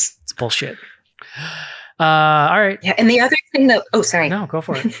 Totally. It's bullshit. All right. Yeah. And the other thing that, sorry. No, go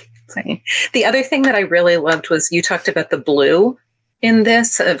for it. Sorry. The other thing that I really loved was you talked about the blue in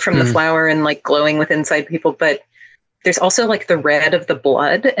this from the flower and like glowing with inside people, but there's also like the red of the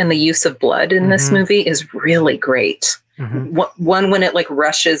blood, and the use of blood in this movie is really great. One, when it like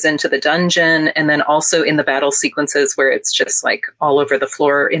rushes into the dungeon, and then also in the battle sequences where it's just like all over the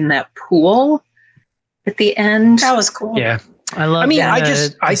floor in that pool at the end. That was cool. Yeah. I love. I mean,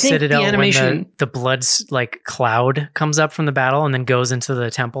 I think the animation, the blood's like cloud comes up from the battle and then goes into the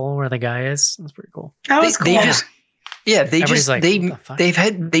temple where the guy is. That's pretty cool. That was cool.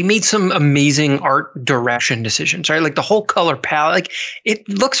 They made some amazing art direction decisions, right? Like the whole color palette, like it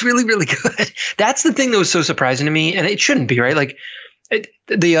looks really, really good. That's the thing that was so surprising to me, and it shouldn't be, right? Like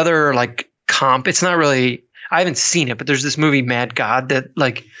the other like comp, it's not really. I haven't seen it, but there's this movie Mad God that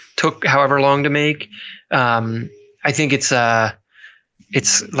like took however long to make. I think it's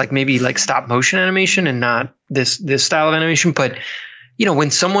like maybe like stop motion animation and not this style of animation, but.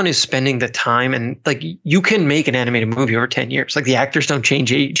 When someone is spending the time and like you can make an animated movie over 10 years, like the actors don't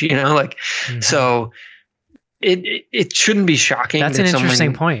change age, so it shouldn't be shocking. That's an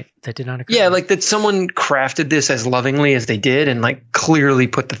interesting point that did not occur. Yeah. Like that someone crafted this as lovingly as they did and like clearly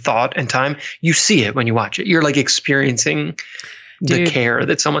put the thought and time. You see it when you watch it. You're like experiencing the care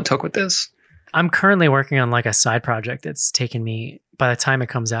that someone took with this. I'm currently working on like a side project that's taken me, by the time it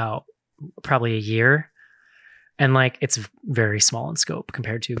comes out, probably a year. And like, it's very small in scope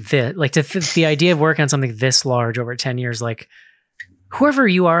compared to this. Like the idea of working on something this large over 10 years, like whoever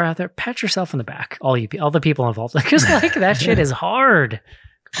you are out there, pat yourself on the back. All the people involved, like, just like that shit is hard.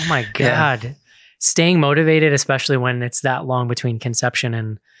 Oh my God. Yeah. staying motivated, especially when it's that long between conception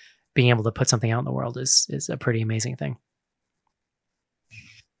and being able to put something out in the world is a pretty amazing thing.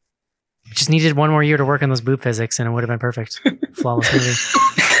 Just needed one more year to work on those boob physics and it would have been perfect. Flawless movie.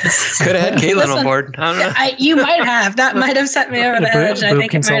 Could have had Caitlin on board. I don't know. You might have. That might have set me over the edge. I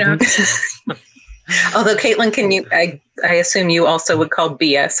think it might have. Although Caitlin, I assume you also would call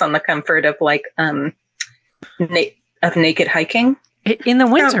BS on the comfort of like of naked hiking in the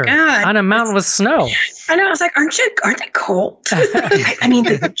winter on a mountain with snow. I know. I was like, aren't they cold? I mean,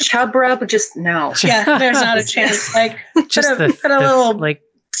 the chub rub, just no. Yeah, there's not a chance. Like, just put a little like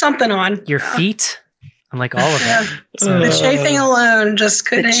something on your feet and like all of it. So the chafing alone just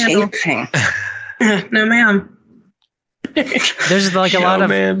couldn't handle. Chafing. No, ma'am. There's like a lot of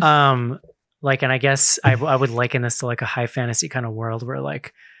like, and I guess I would liken this to like a high fantasy kind of world where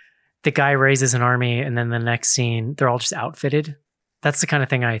like the guy raises an army and then the next scene they're all just outfitted. That's the kind of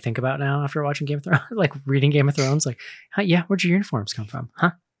thing I think about now after watching Game of Thrones, like reading Game of Thrones. Like, yeah, where'd your uniforms come from?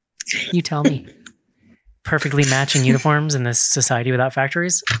 Huh? You tell me. Perfectly matching uniforms in this society without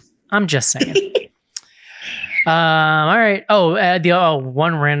factories. I'm just saying. All right.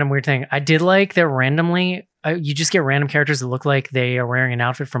 One random weird thing. I did like that randomly. You just get random characters that look like they are wearing an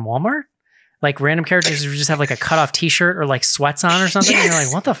outfit from Walmart. Like random characters who just have like a cutoff T-shirt or like sweats on or something. Yes. And you're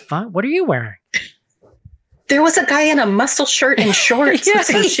like, what the fuck? What are you wearing? There was a guy in a muscle shirt and shorts with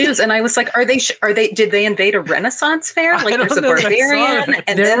some shoes, and I was like, "Are they? Did they invade a Renaissance fair? Like there's a barbarian,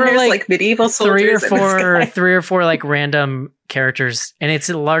 and then there's like medieval soldiers." Three or four like random characters, and it's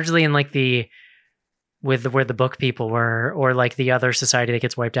largely in like where the book people were, or like the other society that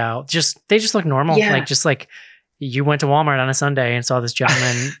gets wiped out. They just look normal, like you went to Walmart on a Sunday and saw this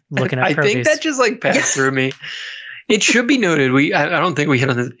gentleman looking at produce. I think that just like passed through me. It should be noted. I don't think we hit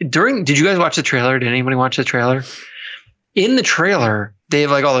on this did you guys watch the trailer? Did anybody watch the trailer? In the trailer, they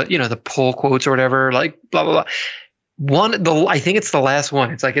have like all the, the pull quotes or whatever, like blah, blah, blah. I think it's the last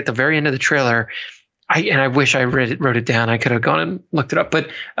one. It's like at the very end of the trailer. I wish I wrote it down. I could have gone and looked it up, but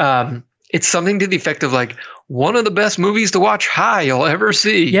it's something to the effect of like one of the best movies to watch high you'll ever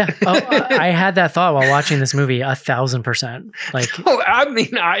see. Yeah. I had that thought while watching this movie 1,000%. Like,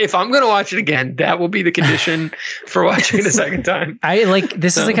 if I'm going to watch it again, that will be the condition for watching it a second time.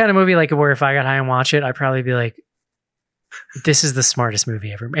 This is the kind of movie like where if I got high and watch it, I'd probably be like, this is the smartest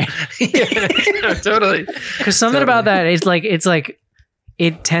movie ever made. Yeah, totally. Because something about that is like,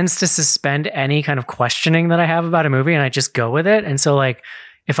 it tends to suspend any kind of questioning that I have about a movie and I just go with it. And so like,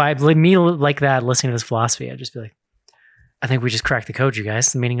 if I me like that listening to this philosophy, I'd just be like, I think we just cracked the code, you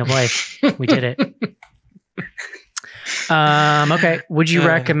guys. The meaning of life. We did it. Okay. Would you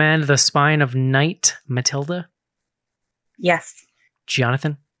recommend The Spine of Night, Matilda? Yes.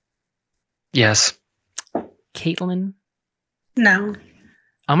 Jonathan? Yes. Caitlin? No.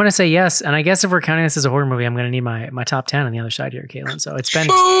 I'm going to say yes. And I guess if we're counting this as a horror movie, I'm going to need my top 10 on the other side here, Caitlin. So it's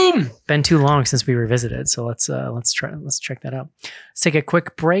been too long since we revisited. So let's check that out. Let's take a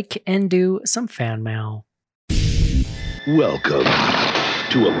quick break and do some fan mail. Welcome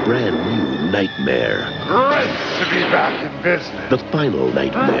to a brand new nightmare. Great to be back in business. The final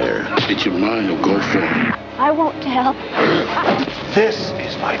nightmare. It's your mind will go for it. I won't tell. This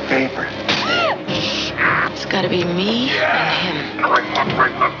is my favorite. It's gotta be me and him. We're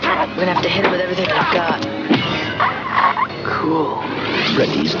gonna have to hit him with everything we've got. Cool.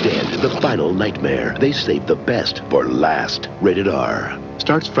 Freddy's Dead, the final nightmare. They saved the best for last. Rated R.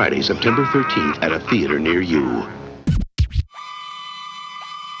 Starts Friday, September 13th at a theater near you.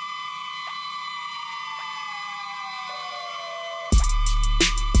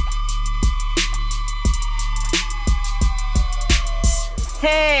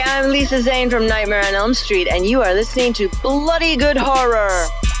 Hey, I'm Lisa Zane from Nightmare on Elm Street, and you are listening to Bloody Good Horror.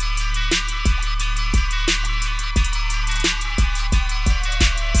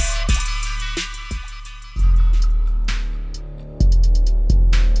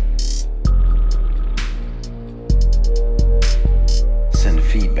 Send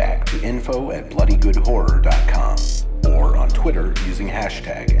feedback to info@bloodygoodhorror.com or on Twitter using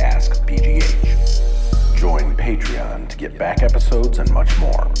hashtag AskBGH. Join Patreon to get back episodes and much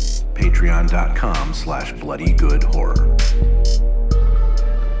more. Patreon.com/bloodygoodhorror.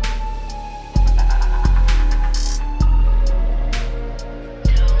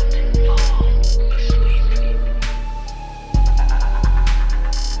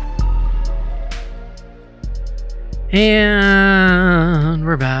 And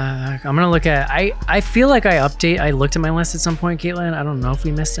we're back. I'm going to look at, I feel like I looked at my list at some point, Caitlin. I don't know if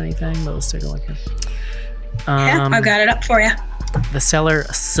we missed anything, but let's take a look here. I've got it up for you. The Cellar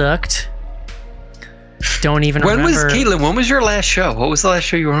sucked. Don't even remember. When was your last show? What was the last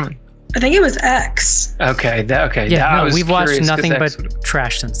show you were on? I think it was X. Okay. We've watched nothing but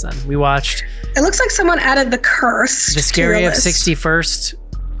trash since then. We watched. It looks like someone added The Curse. The Scary of 61st.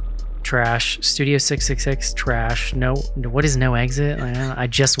 Trash. Studio 666. Trash. No. What is No Exit? I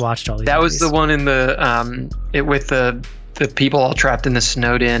just watched all these. That movies. was the one in the with the people all trapped in the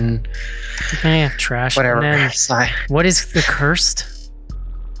snowed in. Trash. Whatever. And then, what is The Cursed?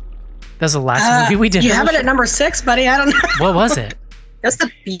 That's the last movie we did. You have it at number 6, buddy. I don't know. What was it? That's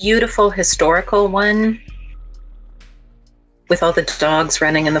the beautiful historical one with all the dogs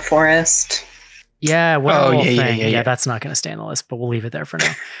running in the forest. Yeah, yeah, that's not going to stay on the list, but we'll leave it there for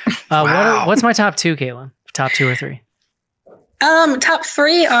now. Wow. What's my top 2, Caitlin? Top 2 or 3? Top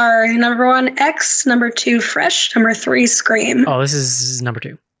 3 are number 1, X, number 2, Fresh, number 3, Scream. Oh, this is number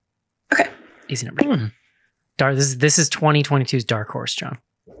 2. Okay. Easy number 2. This is 2022's Dark Horse, John.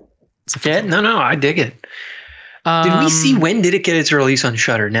 No, I dig it. Did we see, when did it get its release on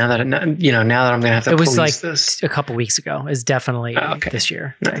Shudder? Now that I'm going to have to police this. It was a couple weeks ago. It's definitely this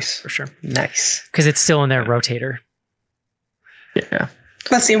year. Nice. For sure. Nice. Because it's still in their rotator. Yeah.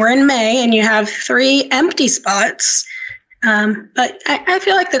 Let's see, we're in May and you have 3 empty spots. But I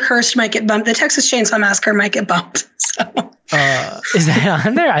feel like The Cursed might get bumped. The Texas Chainsaw Massacre might get bumped. So. Is that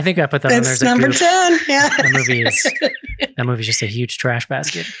on there? I think I put that on there. It's number 10. Yeah. That movie's just a huge trash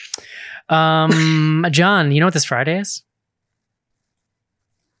basket. John, you know what this Friday is?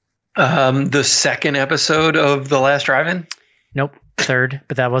 The second episode of The Last Drive-In? Nope. 3rd,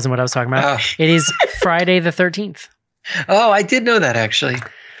 but that wasn't what I was talking about. It is Friday the 13th. Oh, I did know that actually.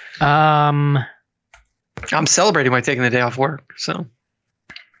 I'm celebrating by taking the day off work, so.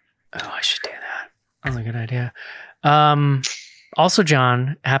 Oh, I should do that. That's a good idea. Also,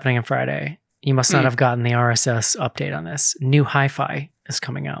 John, happening on Friday, you must not have gotten the RSS update on this. New Hi-Fi is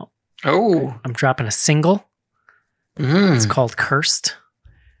coming out. Oh. I'm dropping a single. It's called Cursed.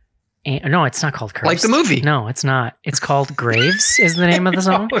 And, no, it's not called Cursed. Like the movie. No, it's not. It's called Graves is the name of the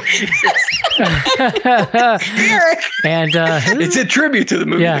song. And it's a tribute to the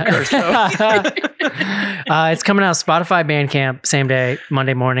movie The Curse, though. It's coming out Spotify, Bandcamp, same day,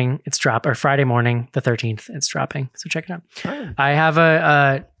 Monday morning. It's or Friday morning, the 13th. It's dropping. So check it out. Oh. I have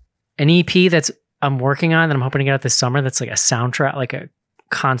an EP I'm working on that I'm hoping to get out this summer. That's like a soundtrack, like a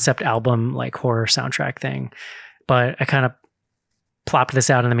concept album, like horror soundtrack thing. But I kind of plopped this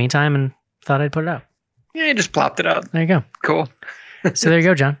out in the meantime and thought I'd put it out. Yeah, you just plopped it out. There you go. Cool. So there you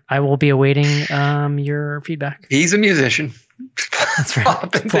go, John. I will be awaiting your feedback. He's a musician. That's right.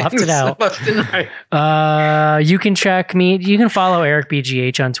 Plopped it out. Left and right. You can check me. You can follow Eric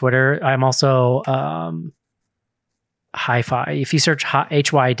BGH on Twitter. I'm also Hi-Fi. If you search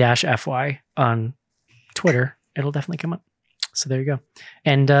HY-FY on Twitter, it'll definitely come up. So there you go.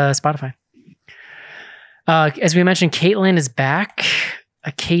 And Spotify. As we mentioned, Caitlin is back.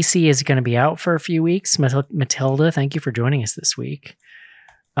 Casey is going to be out for a few weeks. Matilda, thank you for joining us this week.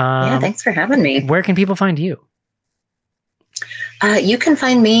 Thanks for having me. Where can people find you? You can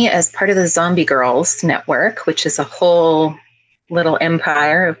find me as part of the Zombie Girls Network, which is a whole little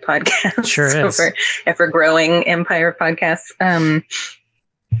empire of podcasts. Sure is. Ever-growing empire of podcasts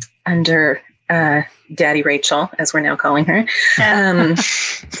under Daddy Rachel, as we're now calling her.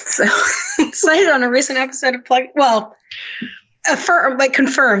 So cited on a recent episode of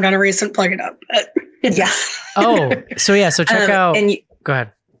confirmed on a recent Plug It Up. Yeah. So check out. Go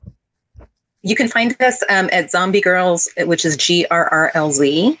ahead. You can find us at Zombie Girls, which is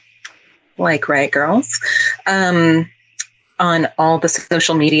GRRLZ, like Riot Girls, on all the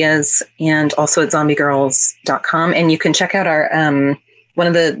social medias and also at zombiegirls.com. And you can check out our one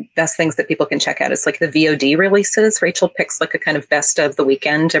of the best things that people can check out is like the VOD releases. Rachel picks like a kind of best of the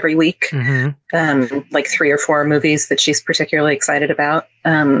weekend every week, like 3 or 4 movies that she's particularly excited about,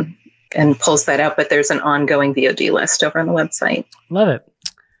 and pulls that out. But there's an ongoing VOD list over on the website. Love it.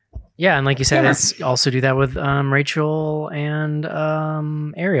 Yeah, and like you said, let's also do that with Rachel and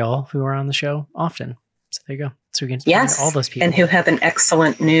Ariel, who are on the show often. So there you go. So we can find all those people. And who have an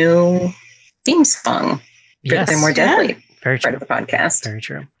excellent new theme song. Yes. They're More Deadly. Very true. Part of the podcast. Very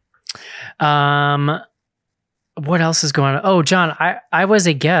true. What else is going on? Oh, John, I was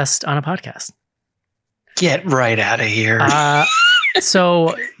a guest on a podcast. Get right out of here.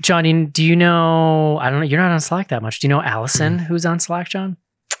 So, John, do you know, I don't know, you're not on Slack that much. Do you know Allison, who's on Slack, John?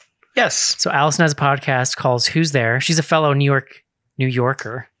 Yes. So Allison has a podcast called Who's There? She's a fellow New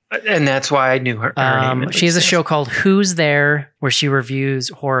Yorker. And that's why I knew her name. She has a show called Who's There, where she reviews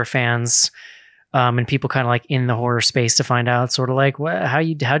horror fans and people kind of like in the horror space to find out sort of like,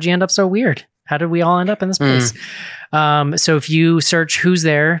 how'd you end up so weird? How did we all end up in this place? So if you search Who's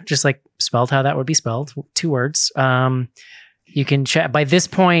There, just like spelled how that would be spelled, 2 words, You can check by this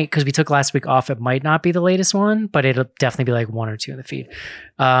point, because we took last week off. It might not be the latest one, but it'll definitely be like 1 or 2 in the feed.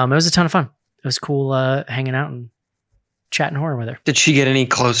 It was a ton of fun. It was cool hanging out and chatting horror with her. Did she get any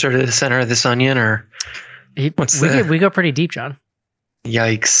closer to the center of this onion, or we go pretty deep, John?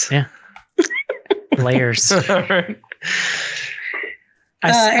 Yikes! Yeah, layers. All right.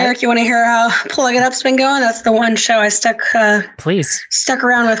 Eric, you want to hear how Plug It Up's been going? That's the one show I stuck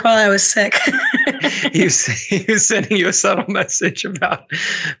around with while I was sick. he was sending you a subtle message about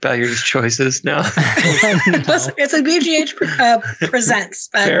your choices now. It's a BGH presents.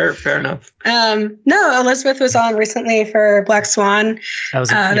 But, fair enough. No, Elizabeth was on recently for Black Swan. That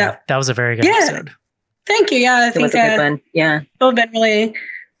was a very good episode. Thank you. Yeah, I think it was a good one. Yeah, people have been really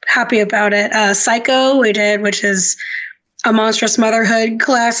happy about it. Psycho we did, which is a monstrous motherhood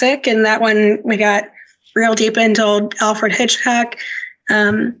classic, and that one we got real deep into old Alfred Hitchcock.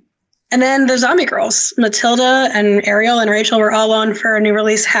 And then the Zombie Girls, Matilda and Ariel and Rachel were all on for a new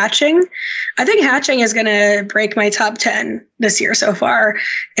release, Hatching. I think Hatching is going to break my top 10 this year so far.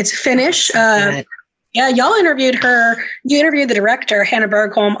 It's Finnish. Yeah, y'all interviewed her. You interviewed the director, Hannah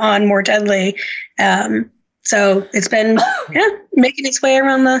Bergholm, on More Deadly. So it's been making its way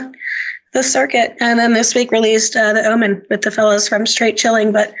around the circuit. And then this week released The Omen with the fellows from Straight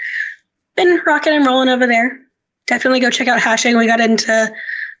Chilling, but been rocking and rolling over there. Definitely go check out Hashing. We got into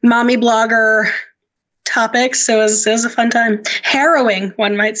mommy blogger topics, so it was a fun time. Harrowing,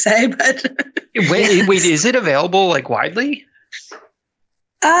 one might say, but wait, is it available like widely?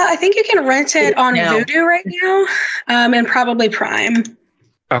 I think you can rent it on Vudu right now, and probably Prime.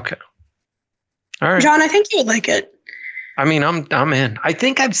 Okay. All right. John, I think you would like it. I mean, I'm in. I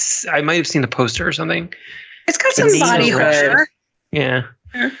think I might have seen the poster or something. It's got some body horror. Yeah.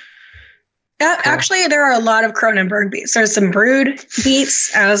 Actually, there are a lot of Cronenberg beats. There's some Brood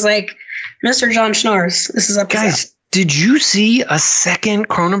beats. I was like, Mr. John Schnorrs, this is up. Guys, did you see a second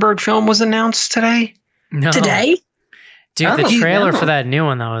Cronenberg film was announced today? No. Today? Dude, the trailer for that new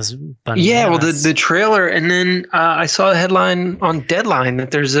one that was bananas. Yeah, well, the trailer, and then I saw a headline on Deadline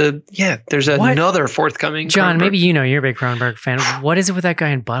that there's another forthcoming. John, Cronenberg. maybe you're a big Cronenberg fan. What is it with that guy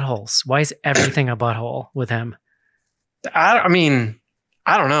in buttholes? Why is everything a butthole with him? I mean,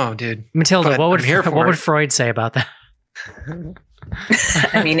 I don't know, dude. Matilda, what would Freud say about that?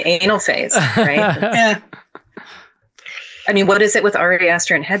 I mean, anal phase, right? Yeah. I mean, what is it with Ari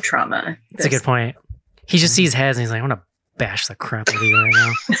Aster and head trauma? That's a good point. He just sees heads and he's like, I'm going to bash the crap out of you right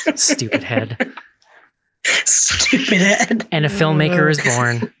now. Stupid head. Stupid head. And a filmmaker is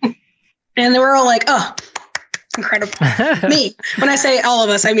born. And we're all like, oh, incredible. Me. When I say all of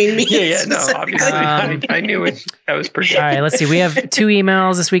us, I mean me. Yeah, no, obviously. I knew it. That was pretty. All right, let's see. We have 2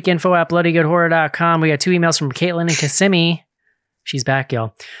 emails this week, info@bloodygoodhorror.com. We got 2 emails from Caitlin and Kissimmee. She's back,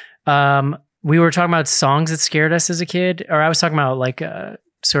 y'all. We were talking about songs that scared us as a kid, or I was talking about like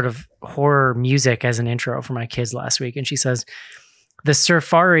sort of horror music as an intro for my kids last week. And she says, the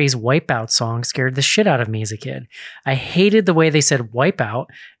Surfari's Wipeout song scared the shit out of me as a kid. I hated the way they said Wipeout.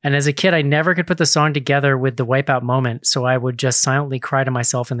 And as a kid, I never could put the song together with the Wipeout moment. So I would just silently cry to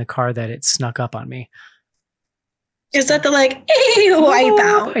myself in the car that it snuck up on me. Is that the like, hey,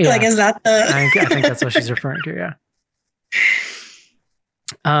 Wipeout? Yeah. Like, is that the... I think that's what she's referring to,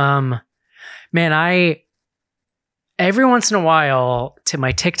 yeah. Man, every once in a while,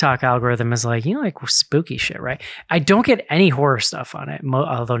 my TikTok algorithm is like, you like spooky shit, right? I don't get any horror stuff on it,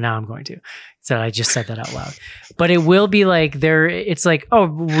 although now I'm going to. So I just said that out loud. But it will be like it's like, oh,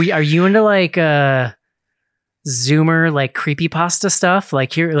 are you into like Zoomer, like creepypasta stuff?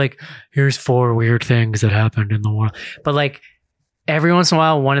 Like here's 4 weird things that happened in the world. But like every once in a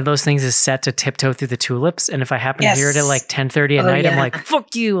while, one of those things is set to Tiptoe Through the Tulips. And if I happen to hear it at like 10:30 at night, I'm like,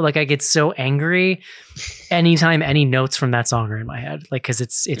 fuck you. Like I get so angry anytime any notes from that song are in my head. Like, cause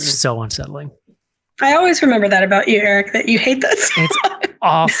it's so unsettling. I always remember that about you, Eric, that you hate that song. It's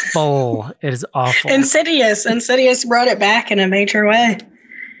awful. It is awful. Insidious brought it back in a major way.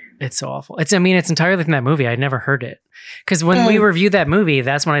 It's so awful. It's entirely from that movie. I'd never heard it. Cause when we reviewed that movie,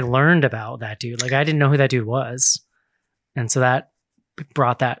 that's when I learned about that dude. Like I didn't know who that dude was. And so that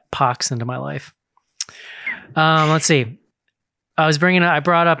brought that pox into my life. Let's see. I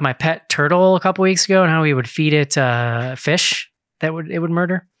brought up my pet turtle a couple weeks ago and how we would feed it fish that it would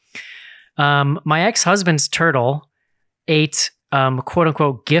murder. My ex-husband's turtle ate quote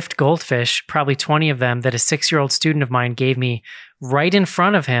unquote gift goldfish, probably 20 of them that a 6-year-old student of mine gave me right in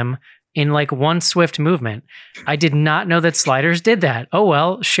front of him in like one swift movement. I did not know that sliders did that. Oh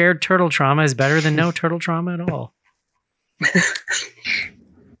well, shared turtle trauma is better than no turtle trauma at all. Do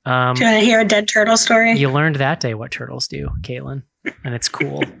you want to hear a dead turtle story? You learned that day what turtles do, Caitlin, and it's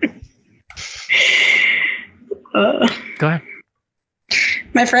cool. Go ahead.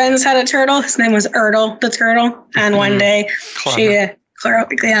 My friends had a turtle. His name was Ertl the turtle. And one day she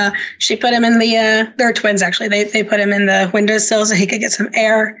put him in the, they're twins actually. They put him in the windowsill so he could get some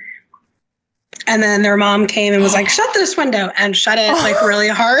air. And then their mom came and was like, shut this window, and shut it like really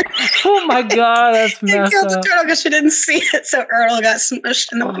hard. Oh my God, that's messed killed the up. turtle because she didn't see it. So Ertl got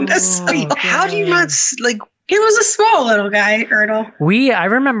smushed in the windowsill. How do you not like? He was a small little guy, Ertl. I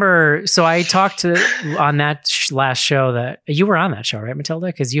remember, so I talked to on that last show that you were on that show, right, Matilda?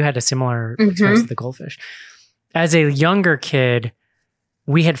 Because you had a similar experience with the goldfish. As a younger kid,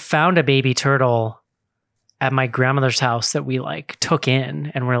 we had found a baby turtle at my grandmother's house that we like took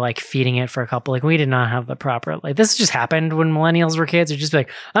in and we're like feeding it for a couple. Like we did not have the proper, like this just happened when millennials were kids. It'd just be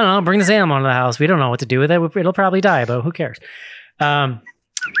like, I don't know, bring this animal into the house. We don't know what to do with it. It'll probably die, but who cares?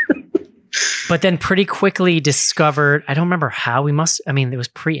 But then pretty quickly discovered, I don't remember how it was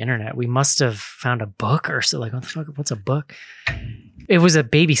pre-internet. We must have found a book or so, like, what the fuck, what's a book? It was a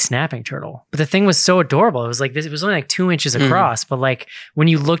baby snapping turtle, but the thing was so adorable. It was like this. It was only like 2 inches across, but like when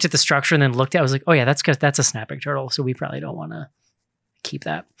you looked at the structure and then looked at it, I was like, oh yeah, that's a snapping turtle. So we probably don't want to keep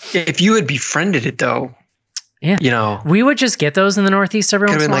that. If you had befriended it though, yeah, we would just get those in the Northeast every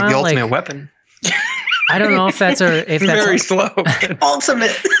once in a while. Could have been like the ultimate weapon. I don't know if that's very slow.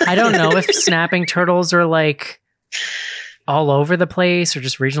 Ultimate. I don't know if snapping turtles are like all over the place or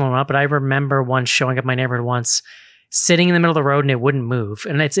just regional or not, but I remember one showing up in my neighborhood once, sitting in the middle of the road and it wouldn't move.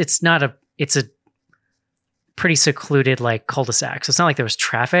 And it's a pretty secluded like cul-de-sac. So it's not like there was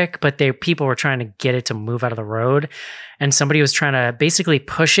traffic, but people were trying to get it to move out of the road. And somebody was trying to basically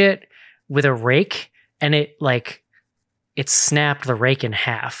push it with a rake, and it snapped the rake in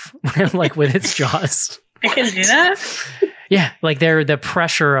half, like with its jaws. I can do that? Yeah, like the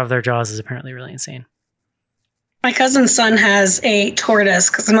pressure of their jaws is apparently really insane. My cousin's son has a tortoise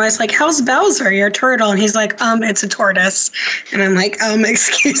because I'm always like, how's Bowser, your turtle? And he's like, it's a tortoise. And I'm like,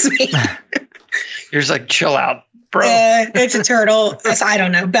 excuse me. You're just like, chill out, bro. It's a turtle. I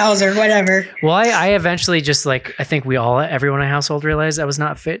don't know, Bowser, whatever. Well, I eventually just like, I think everyone in my household realized I was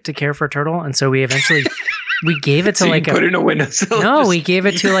not fit to care for a turtle. And so we eventually, we gave it to like put it in a windowsill. No, we gave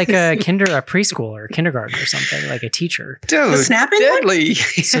it to like a preschool or kindergarten or something, like a teacher. Dude, snapping deadly.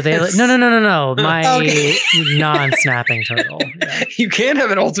 So they no. My non-snapping turtle. Yeah. You can't have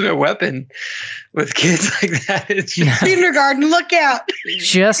an ultimate weapon with kids like that. It's just kindergarten, look out.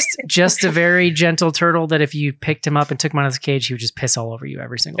 Just a very gentle turtle that if you picked him up and took him out of his cage, he would just piss all over you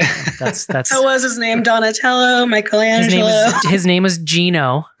every single time. That's What was his name? Donatello, Michelangelo. His name is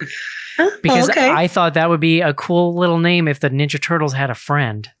Gino. Because I thought that would be a cool little name if the Ninja Turtles had a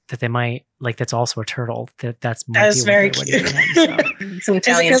friend that they might like. That's also a turtle. That's very cute. Some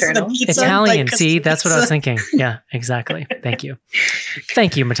Italian turtle. Italian. See, that's what I was thinking. Yeah, exactly. Thank you,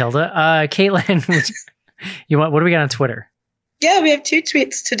 Matilda. Caitlin, what do we got on Twitter? Yeah, we have 2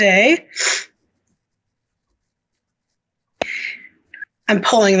 tweets today. I'm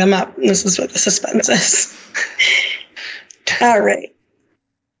pulling them up. This is what the suspense is. All right.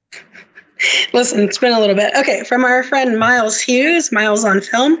 Listen, it's been a little bit. Okay, from our friend Miles Hughes, Miles on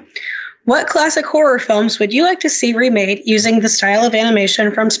Film. What classic horror films would you like to see remade using the style of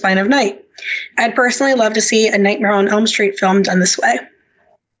animation from Spine of Night? I'd personally love to see a Nightmare on Elm Street film done this way.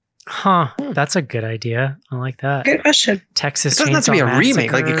 Huh, that's a good idea. I like that. Good question. Texas It doesn't have to be a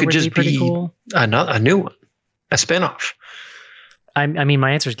remake. Like it could just be cool. a new one, a spinoff. I mean,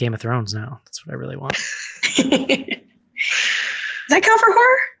 my answer is Game of Thrones now. That's what I really want. Does that count for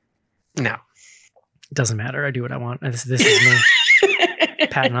horror? No. It doesn't matter. I do what I want. This is me.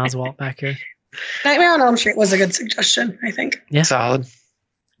 Patton Oswalt back here. Nightmare on Elm Street was a good suggestion, I think. Yeah. Solid.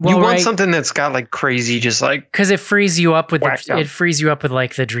 Well, you want something that's got like crazy, just like because it frees you up with like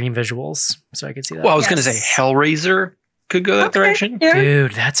the dream visuals. So I could see that. Well, I was going to say Hellraiser could go that direction. Yeah.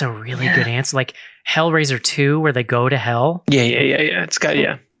 Dude, that's a really good answer. Like Hellraiser 2, where they go to hell. Yeah. It's got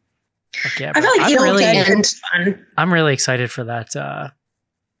yeah. I feel like Evil Dead is fun. I'm really excited for that.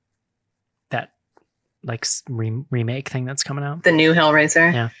 That like remake thing that's coming out. The new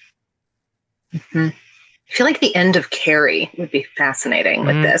Hellraiser. Yeah. Mm-hmm. I feel like the end of Carrie would be fascinating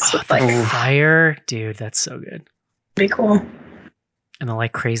with this. With like fire, dude, that's so good. Be cool. And the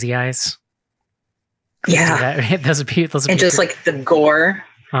like crazy eyes. Yeah, those would be and just like the gore.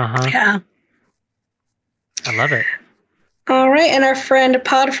 Yeah, I love it. All right, and our friend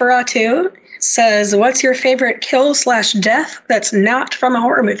Podferatu says, "What's your favorite kill/death that's not from a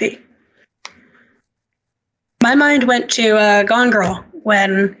horror movie?" My mind went to Gone Girl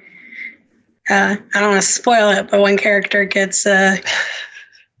when. I don't want to spoil it, but one character gets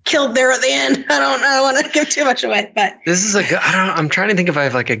killed there at the end. I don't want to give too much away, but this is I'm trying to think if I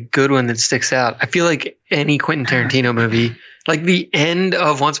have like a good one that sticks out. I feel like any Quentin Tarantino movie Like the end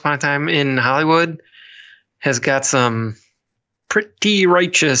of Once Upon a Time in Hollywood has got some pretty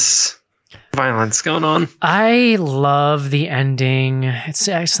righteous violence going on. I love the ending. It's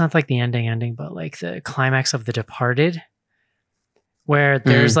not like the ending, but like the climax of The Departed, where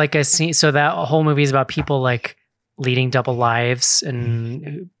there's like a scene. So that whole movie is about people like leading double lives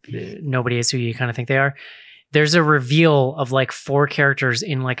and nobody is who you kind of think they are. There's a reveal of like 4 characters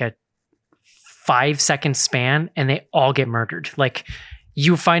in like a 5-second span, and they all get murdered. Like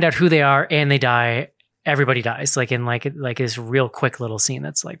you find out who they are and they die. Everybody dies like in like this real quick little scene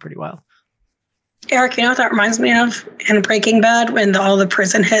that's like pretty wild. Eric, you know what that reminds me of in Breaking Bad when all the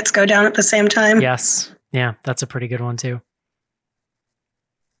prison hits go down at the same time? Yes. Yeah, that's a pretty good one too.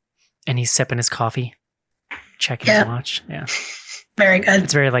 And he's sipping his coffee, checking his watch. Yeah. Very good.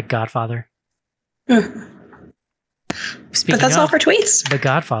 It's very like Godfather. But that's all for tweets. The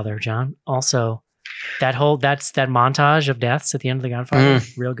Godfather, John. Also, that's that montage of deaths at the end of The Godfather.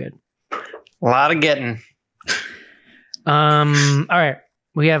 Real good. A lot of getting. All right.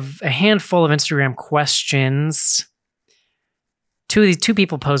 We have a handful of Instagram questions. Two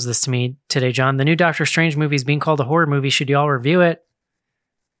people posed this to me today, John. The new Doctor Strange movie is being called a horror movie. Should y'all review it?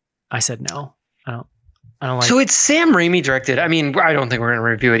 I said no. I don't like. So it's Sam Raimi directed. I mean, I don't think we're going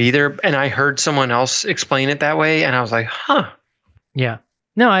to review it either. And I heard someone else explain it that way, and I was like, huh. Yeah.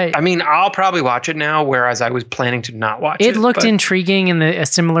 No, I mean, I'll probably watch it now, whereas I was planning to not watch it. It looked intriguing in a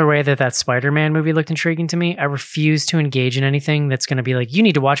similar way that Spider-Man movie looked intriguing to me. I refuse to engage in anything that's going to be like, you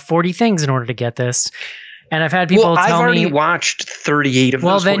need to watch 40 things in order to get this. And I've had people tell me... I've already watched 38 of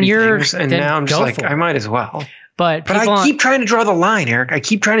those 40 things, and now I'm just like, I might as well. But I keep trying to draw the line, Eric. I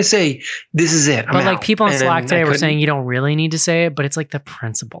keep trying to say, this is it. But like people on Slack today were saying you don't really need to say it, but it's like the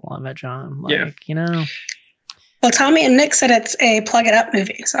principle of it, John. Like, you know... Well, Tommy and Nick said it's a plug it up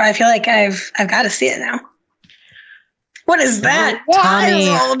movie, so I feel like I've got to see it now. What is that?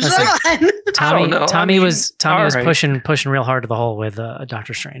 Tommy was pushing real hard to the hole with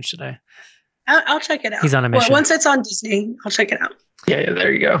Doctor Strange today. I'll check it out. He's on a mission. Well, once it's on Disney, I'll check it out. Yeah,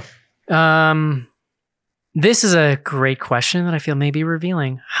 there you go. This is a great question that I feel may be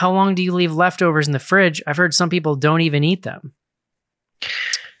revealing. How long do you leave leftovers in the fridge? I've heard some people don't even eat them.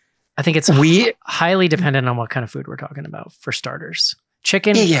 I think it's highly dependent on what kind of food we're talking about, for starters.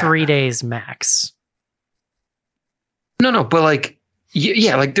 Chicken, 3 days max. No, but like,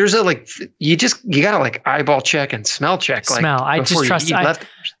 like there's you gotta like eyeball check and smell check. Smell. Like,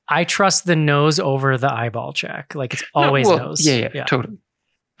 I trust the nose over the eyeball check. Like it's always nose. Yeah, totally.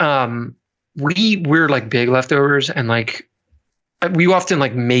 We're like big leftovers, and like we often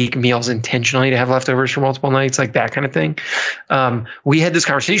like make meals intentionally to have leftovers for multiple nights, like that kind of thing. We had this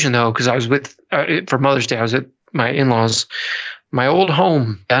conversation though, because I was with for Mother's Day, I was at my in-laws, my old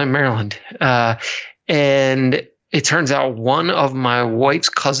home down in Maryland, and it turns out one of my wife's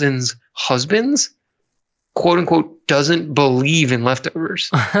cousin's husbands, quote unquote, doesn't believe in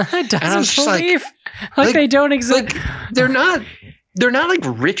leftovers. Doesn't believe? Like they don't exist. Like, they're not like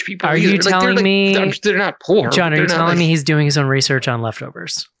rich people. Are you telling me they're not poor? John, are you telling me he's doing his own research on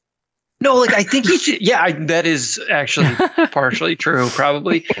leftovers? No, like I think he should. Yeah, that is actually partially true,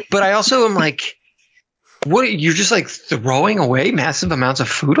 probably. But I also am like, what? You're just like throwing away massive amounts of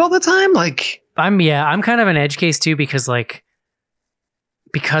food all the time? Like, I'm kind of an edge case too, because I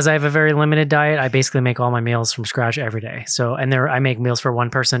have a very limited diet. I basically make all my meals from scratch every day. So, I make meals for one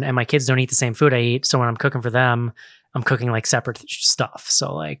person, and my kids don't eat the same food I eat. So when I'm cooking for them, I'm cooking like separate stuff.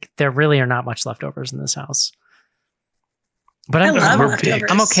 So like there really are not much leftovers in this house. But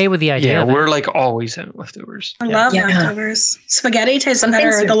I'm okay with the idea. Yeah, we're like always having leftovers. I love leftovers. Spaghetti tastes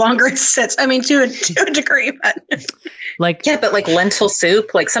better the longer it sits. I mean, to a degree, but like but like lentil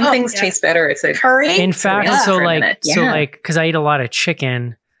soup, like some things taste better if they curry. In fact, because I eat a lot of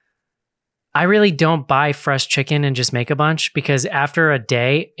chicken, I really don't buy fresh chicken and just make a bunch, because after a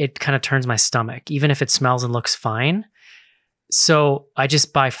day, it kind of turns my stomach, even if it smells and looks fine. So I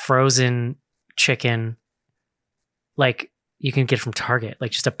just buy frozen chicken, like you can get from Target,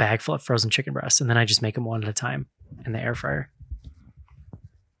 like just a bag full of frozen chicken breasts. And then I just make them one at a time in the air fryer.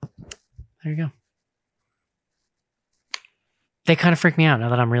 There you go. They kind of freak me out now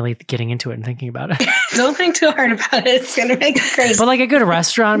that I'm really getting into it and thinking about it. Don't think too hard about it. It's going to make it crazy. But like a good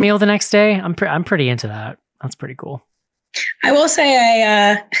restaurant meal the next day, I'm pretty into that. That's pretty cool. I will say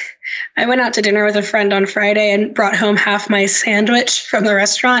I went out to dinner with a friend on Friday and brought home half my sandwich from the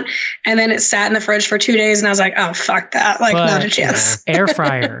restaurant, and then it sat in the fridge for 2 days, and I was like, oh, fuck that. Like, not a chance. Air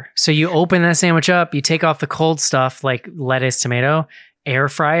fryer. So you open that sandwich up, you take off the cold stuff like lettuce, tomato, air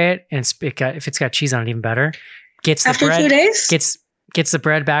fry it, and if it's got cheese on it, even better. After 2 days? Gets the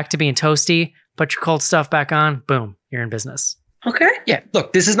bread back to being toasty, put your cold stuff back on, boom, you're in business. Okay. Yeah,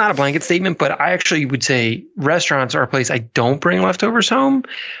 look, this is not a blanket statement, but I actually would say restaurants are a place I don't bring leftovers home,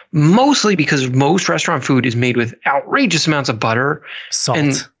 mostly because most restaurant food is made with outrageous amounts of butter. Salt.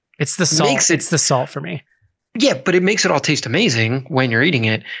 And it's the salt. It's the salt for me. Yeah, but it makes it all taste amazing when you're eating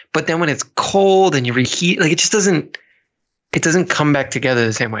it. But then when it's cold and you reheat, like it just doesn't come back together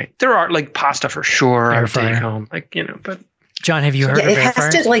the same way. There are like pasta for sure. I would take home, like, you know, but. John, have you heard of it? Air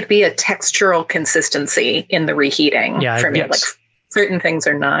Has to like be a textural consistency in the reheating for me. Yes. Like certain things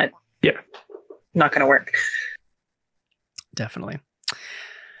are not going to work. Definitely.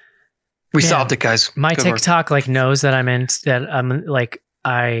 We solved it, guys. My Good TikTok like knows that I'm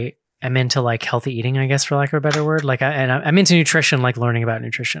into like healthy eating, I guess, for lack of a better word. Like I'm into nutrition, like learning about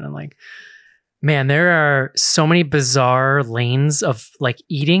nutrition, and like, man, there are so many bizarre lanes of like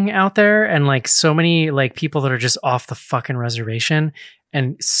eating out there, and like so many like people that are just off the fucking reservation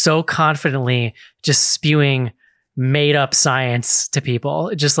and so confidently just spewing made up science to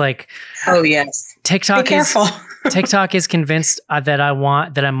people. Just like, oh yes, TikTok Be careful. TikTok is convinced that I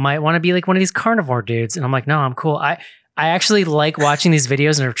might want to be like one of these carnivore dudes, and I'm like, no, I'm cool. I actually like watching these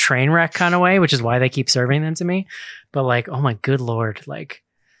videos in a train wreck kind of way, which is why they keep serving them to me. But like, oh my good Lord, like.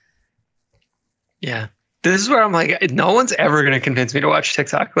 Yeah. This is where I'm like, no one's ever going to convince me to watch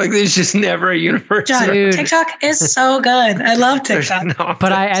TikTok. Like, there's just never a universe. John, TikTok is so good. I love TikTok.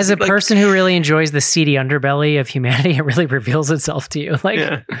 But as a person who really enjoys the seedy underbelly of humanity, it really reveals itself to you. Like,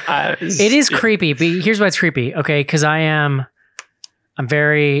 it is creepy. But here's why it's creepy. Okay, because I'm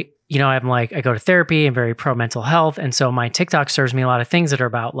very, I'm like, I go to therapy. I'm very pro mental health, and so my TikTok serves me a lot of things that are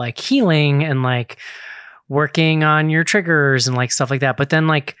about like healing and like working on your triggers and like stuff like that. But then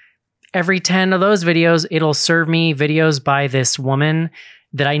like. Every 10 of those videos, it'll serve me videos by this woman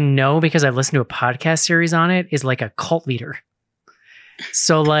that I know because I listened to a podcast series on it, is like a cult leader.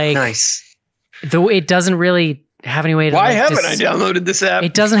 So like, nice. Though it doesn't really have any way to. Why haven't I downloaded this app?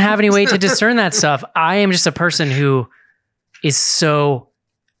 It doesn't have any way to discern that stuff. I am just a person who is so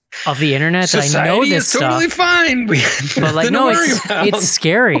of the internet that I know this stuff. Totally fine. But like, no, it's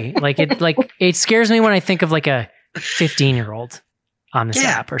scary. Like it scares me when I think of like a 15-year-old. On this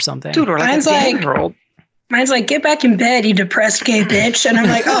app or something. Dude, or like mine's like, get back in bed, you depressed gay bitch. And I'm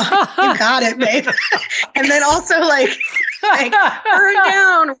like, oh, you got it, babe. And then also like hurry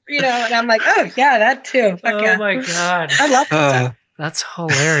down, and I'm like, oh yeah, that too. Fuck oh my God. I love that. That's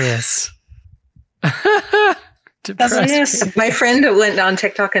hilarious. My friend went on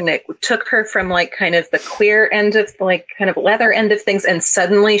TikTok and it took her from like kind of the queer end of like kind of leather end of things. And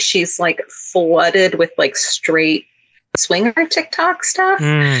suddenly she's like flooded with like straight swinger TikTok stuff.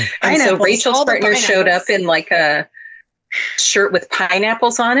 And so Rachel's partner showed up in like a shirt with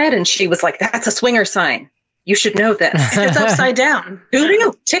pineapples on it. And she was like, that's a swinger sign. You should know this. It's upside down. Who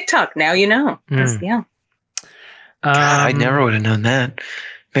knew? TikTok. Now you know. Yeah. God, I never would have known that.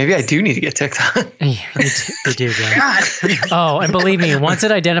 Maybe I do need to get TikTok. You do, John. God. Oh, and believe me, once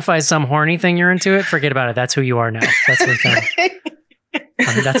it identifies some horny thing you're into it, forget about it. That's who you are now. That's the thing.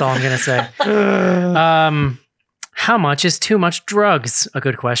 That's all I'm going to say. How much is too much drugs? A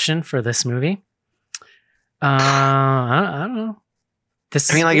good question for this movie. I don't know.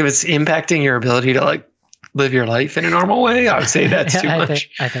 Like if it's impacting your ability to like live your life in a normal way, I would say that's too much.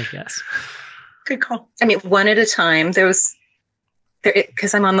 I think yes. Good call. I mean, one at a time.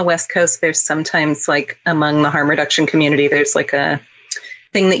 Because I'm on the West Coast, there's sometimes like among the harm reduction community, there's like a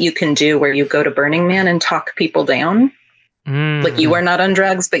thing that you can do where you go to Burning Man and talk people down. Like you are not on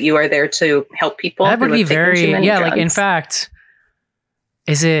drugs, but you are there to help people. That would be very, like in fact,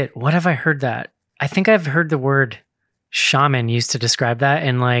 what have I heard that? I think I've heard the word shaman used to describe that.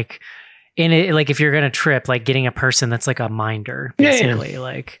 And like like if you're going to trip, like getting a person that's like a minder, basically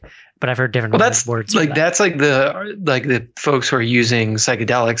like, but I've heard different words. Like that's like the folks who are using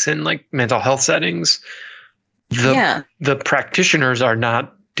psychedelics in like mental health settings. The practitioners are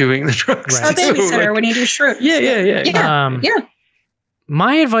not doing the drugs. Right. A babysitter when you do shrooms. Yeah.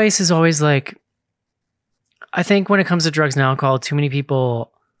 My advice is always like, I think when it comes to drugs and alcohol, too many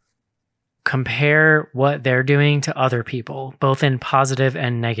people compare what they're doing to other people, both in positive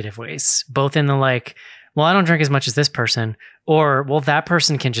and negative ways. Both in the like, well, I don't drink as much as this person, or well, that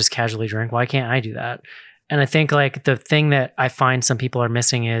person can just casually drink. Why can't I do that? And I think like the thing that I find some people are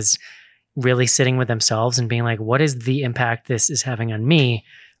missing is really sitting with themselves and being like, what is the impact this is having on me,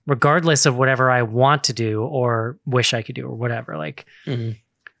 regardless of whatever I want to do or wish I could do or whatever. Like,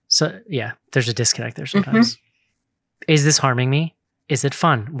 so yeah, there's a disconnect there sometimes. Is this harming me? Is it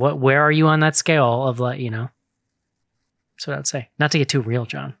fun? Where are you on that scale of like, that's what I'd say. Not to get too real,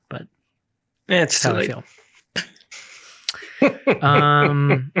 John, but that's how I feel.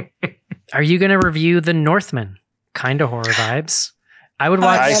 Are you going to review The Northman kind of horror vibes. I would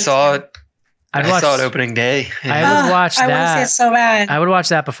watch. I saw it. I saw it opening day. I would watch I want to that. see it so bad. I would watch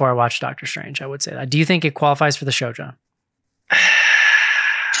that before I watch Doctor Strange. I would say that. Do you think it qualifies for the show, John?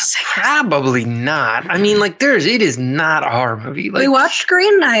 Probably not. I mean, like, it is not a horror movie. Like, We watched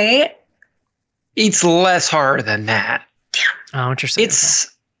Green Knight. it's less horror than that. Oh, interesting.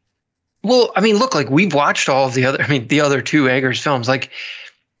 Well, I mean, look, like, we've watched all of the other two Eggers films. Like,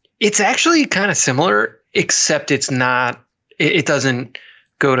 it's actually kind of similar, except it's not. It doesn't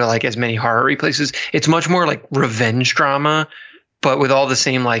go to like as many horror places. It's much more like revenge drama, but with all the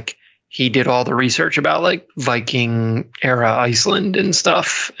same, like, he did all the research about like Viking era Iceland and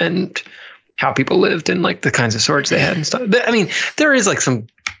stuff and how people lived and like the kinds of swords they had and stuff. I mean, there's like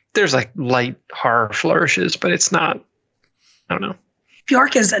light horror flourishes, but it's not, I don't know.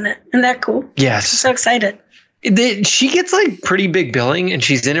 Bjork is in it. Isn't that cool? Yes. I'm so excited. She gets like pretty big billing and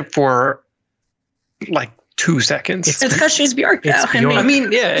she's in it for like 2 seconds. It's because she's Bjork, though. It's Bjork. I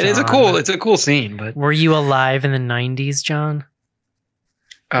mean, yeah, it's a cool scene, but Were you alive in the 90s, John?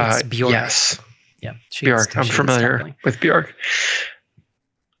 It's Bjork. Yes. Yeah. Bjork. I'm familiar with Bjork.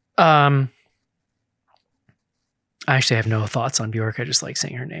 I actually have no thoughts on Bjork. I just like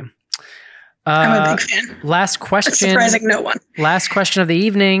saying her name. I'm a big fan. Last question. It's surprising no one. Last question of the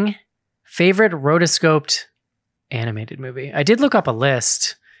evening. Favorite rotoscoped animated movie? I did look up a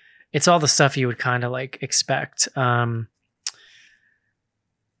list. It's all the stuff you would kind of like expect. I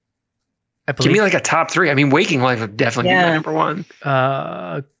believe, Give me like a top 3. I mean, Waking Life would definitely be my number 1.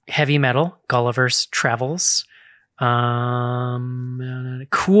 Heavy Metal, Gulliver's Travels, Cool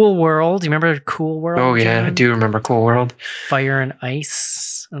World. Do you remember Cool World? Oh yeah, John? I do remember Cool World. Fire and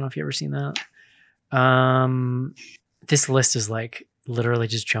Ice. I don't know if you've ever seen that. This list is like literally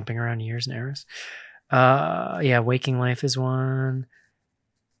just jumping around years and eras. Yeah, Waking Life is one.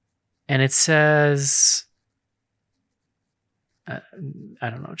 And it says, I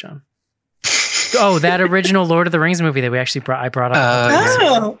don't know, John. Oh, that original Lord of the Rings movie that I brought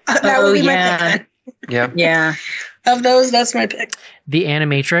up. That would be my pick. Yep. Yeah. Of those, that's my pick. The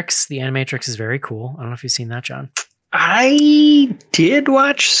Animatrix. The Animatrix is very cool. I don't know if you've seen that, John. I did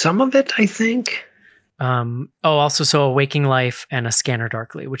watch some of it, I think. Also, so A Waking Life and A Scanner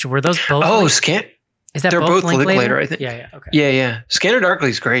Darkly, which were those both? Oh, Is that they're both Linklater? I think. Yeah. Okay. Yeah. Scanner Darkly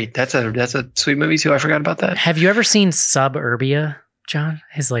is great. That's a sweet movie too. I forgot about that. Have you ever seen Suburbia, John?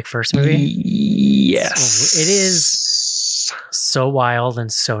 His like first movie? Yes. It is so wild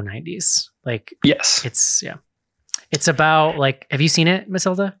and so 90s. Like, yes. It's about like, have you seen it,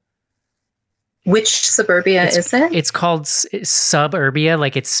 Matilda? Which Suburbia is it? It's called Suburbia.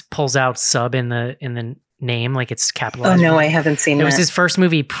 Like it pulls out sub in the name, like it's capitalized. Oh no, I haven't seen it. It was his first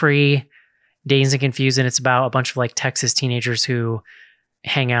movie pre Dazed and Confused, and it's about a bunch of like Texas teenagers who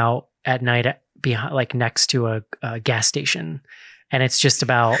hang out at night behind, like next to a gas station, and it's just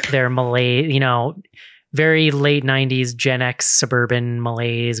about their malaise, very late 90s Gen X suburban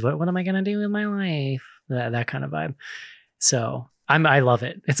malaise. What am I gonna do with my life? That kind of vibe. So I love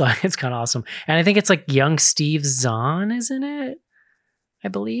it. It's kind of awesome, and I think it's like young Steve Zahn, isn't it? I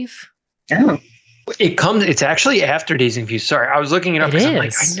believe. Oh. It's actually after Dazed and Confused. Sorry, I was looking it up because I'm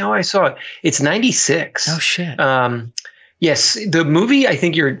like, I know I saw it. It's 96. Oh shit. Yes, the movie I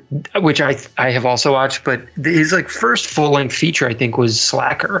think which I have also watched, but his like first full length feature I think was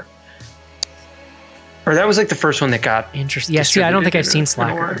Slacker. Or that was like the first one that got interesting. Yeah, see, I don't think I've seen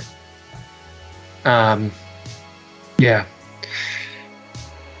Slacker. Yeah.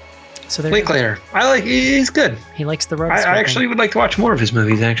 So Linklater. He's good. He likes the road. I actually would like to watch more of his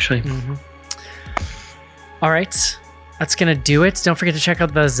movies actually. Mm-hmm. All right, that's going to do it. Don't forget to check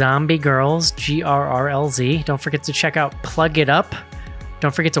out the Zombie Girls, GRRLZ. Don't forget to check out Plug It Up.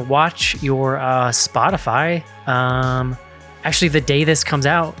 Don't forget to watch your Spotify. Actually, the day this comes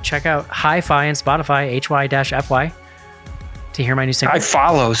out, check out Hi-Fi and Spotify, HY-FY, to hear my new single. I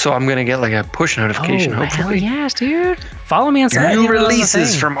follow, so I'm going to get like a push notification, hopefully. Hell yes, dude. Follow me on Spotify. New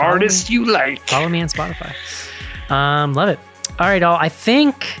releases from artists you like. Follow me on Spotify. Love it. All right, all.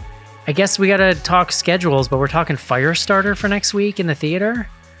 I guess we got to talk schedules, but we're talking Firestarter for next week in the theater.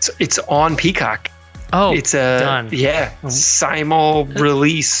 It's on Peacock. Oh, it's done. Yeah, simul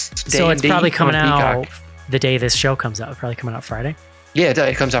release. So it's probably coming out the day this show comes out. It's probably coming out Friday. Yeah,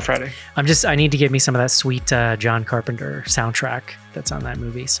 it comes out Friday. I need to get me some of that sweet John Carpenter soundtrack that's on that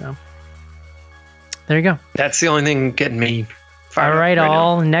movie. So there you go. That's the only thing getting me fired all right, up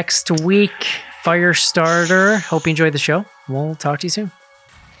all. now. Next week, Firestarter. Hope you enjoyed the show. We'll talk to you soon.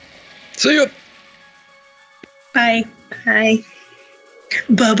 See you. Bye. Bye.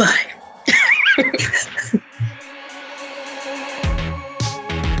 Bye-bye.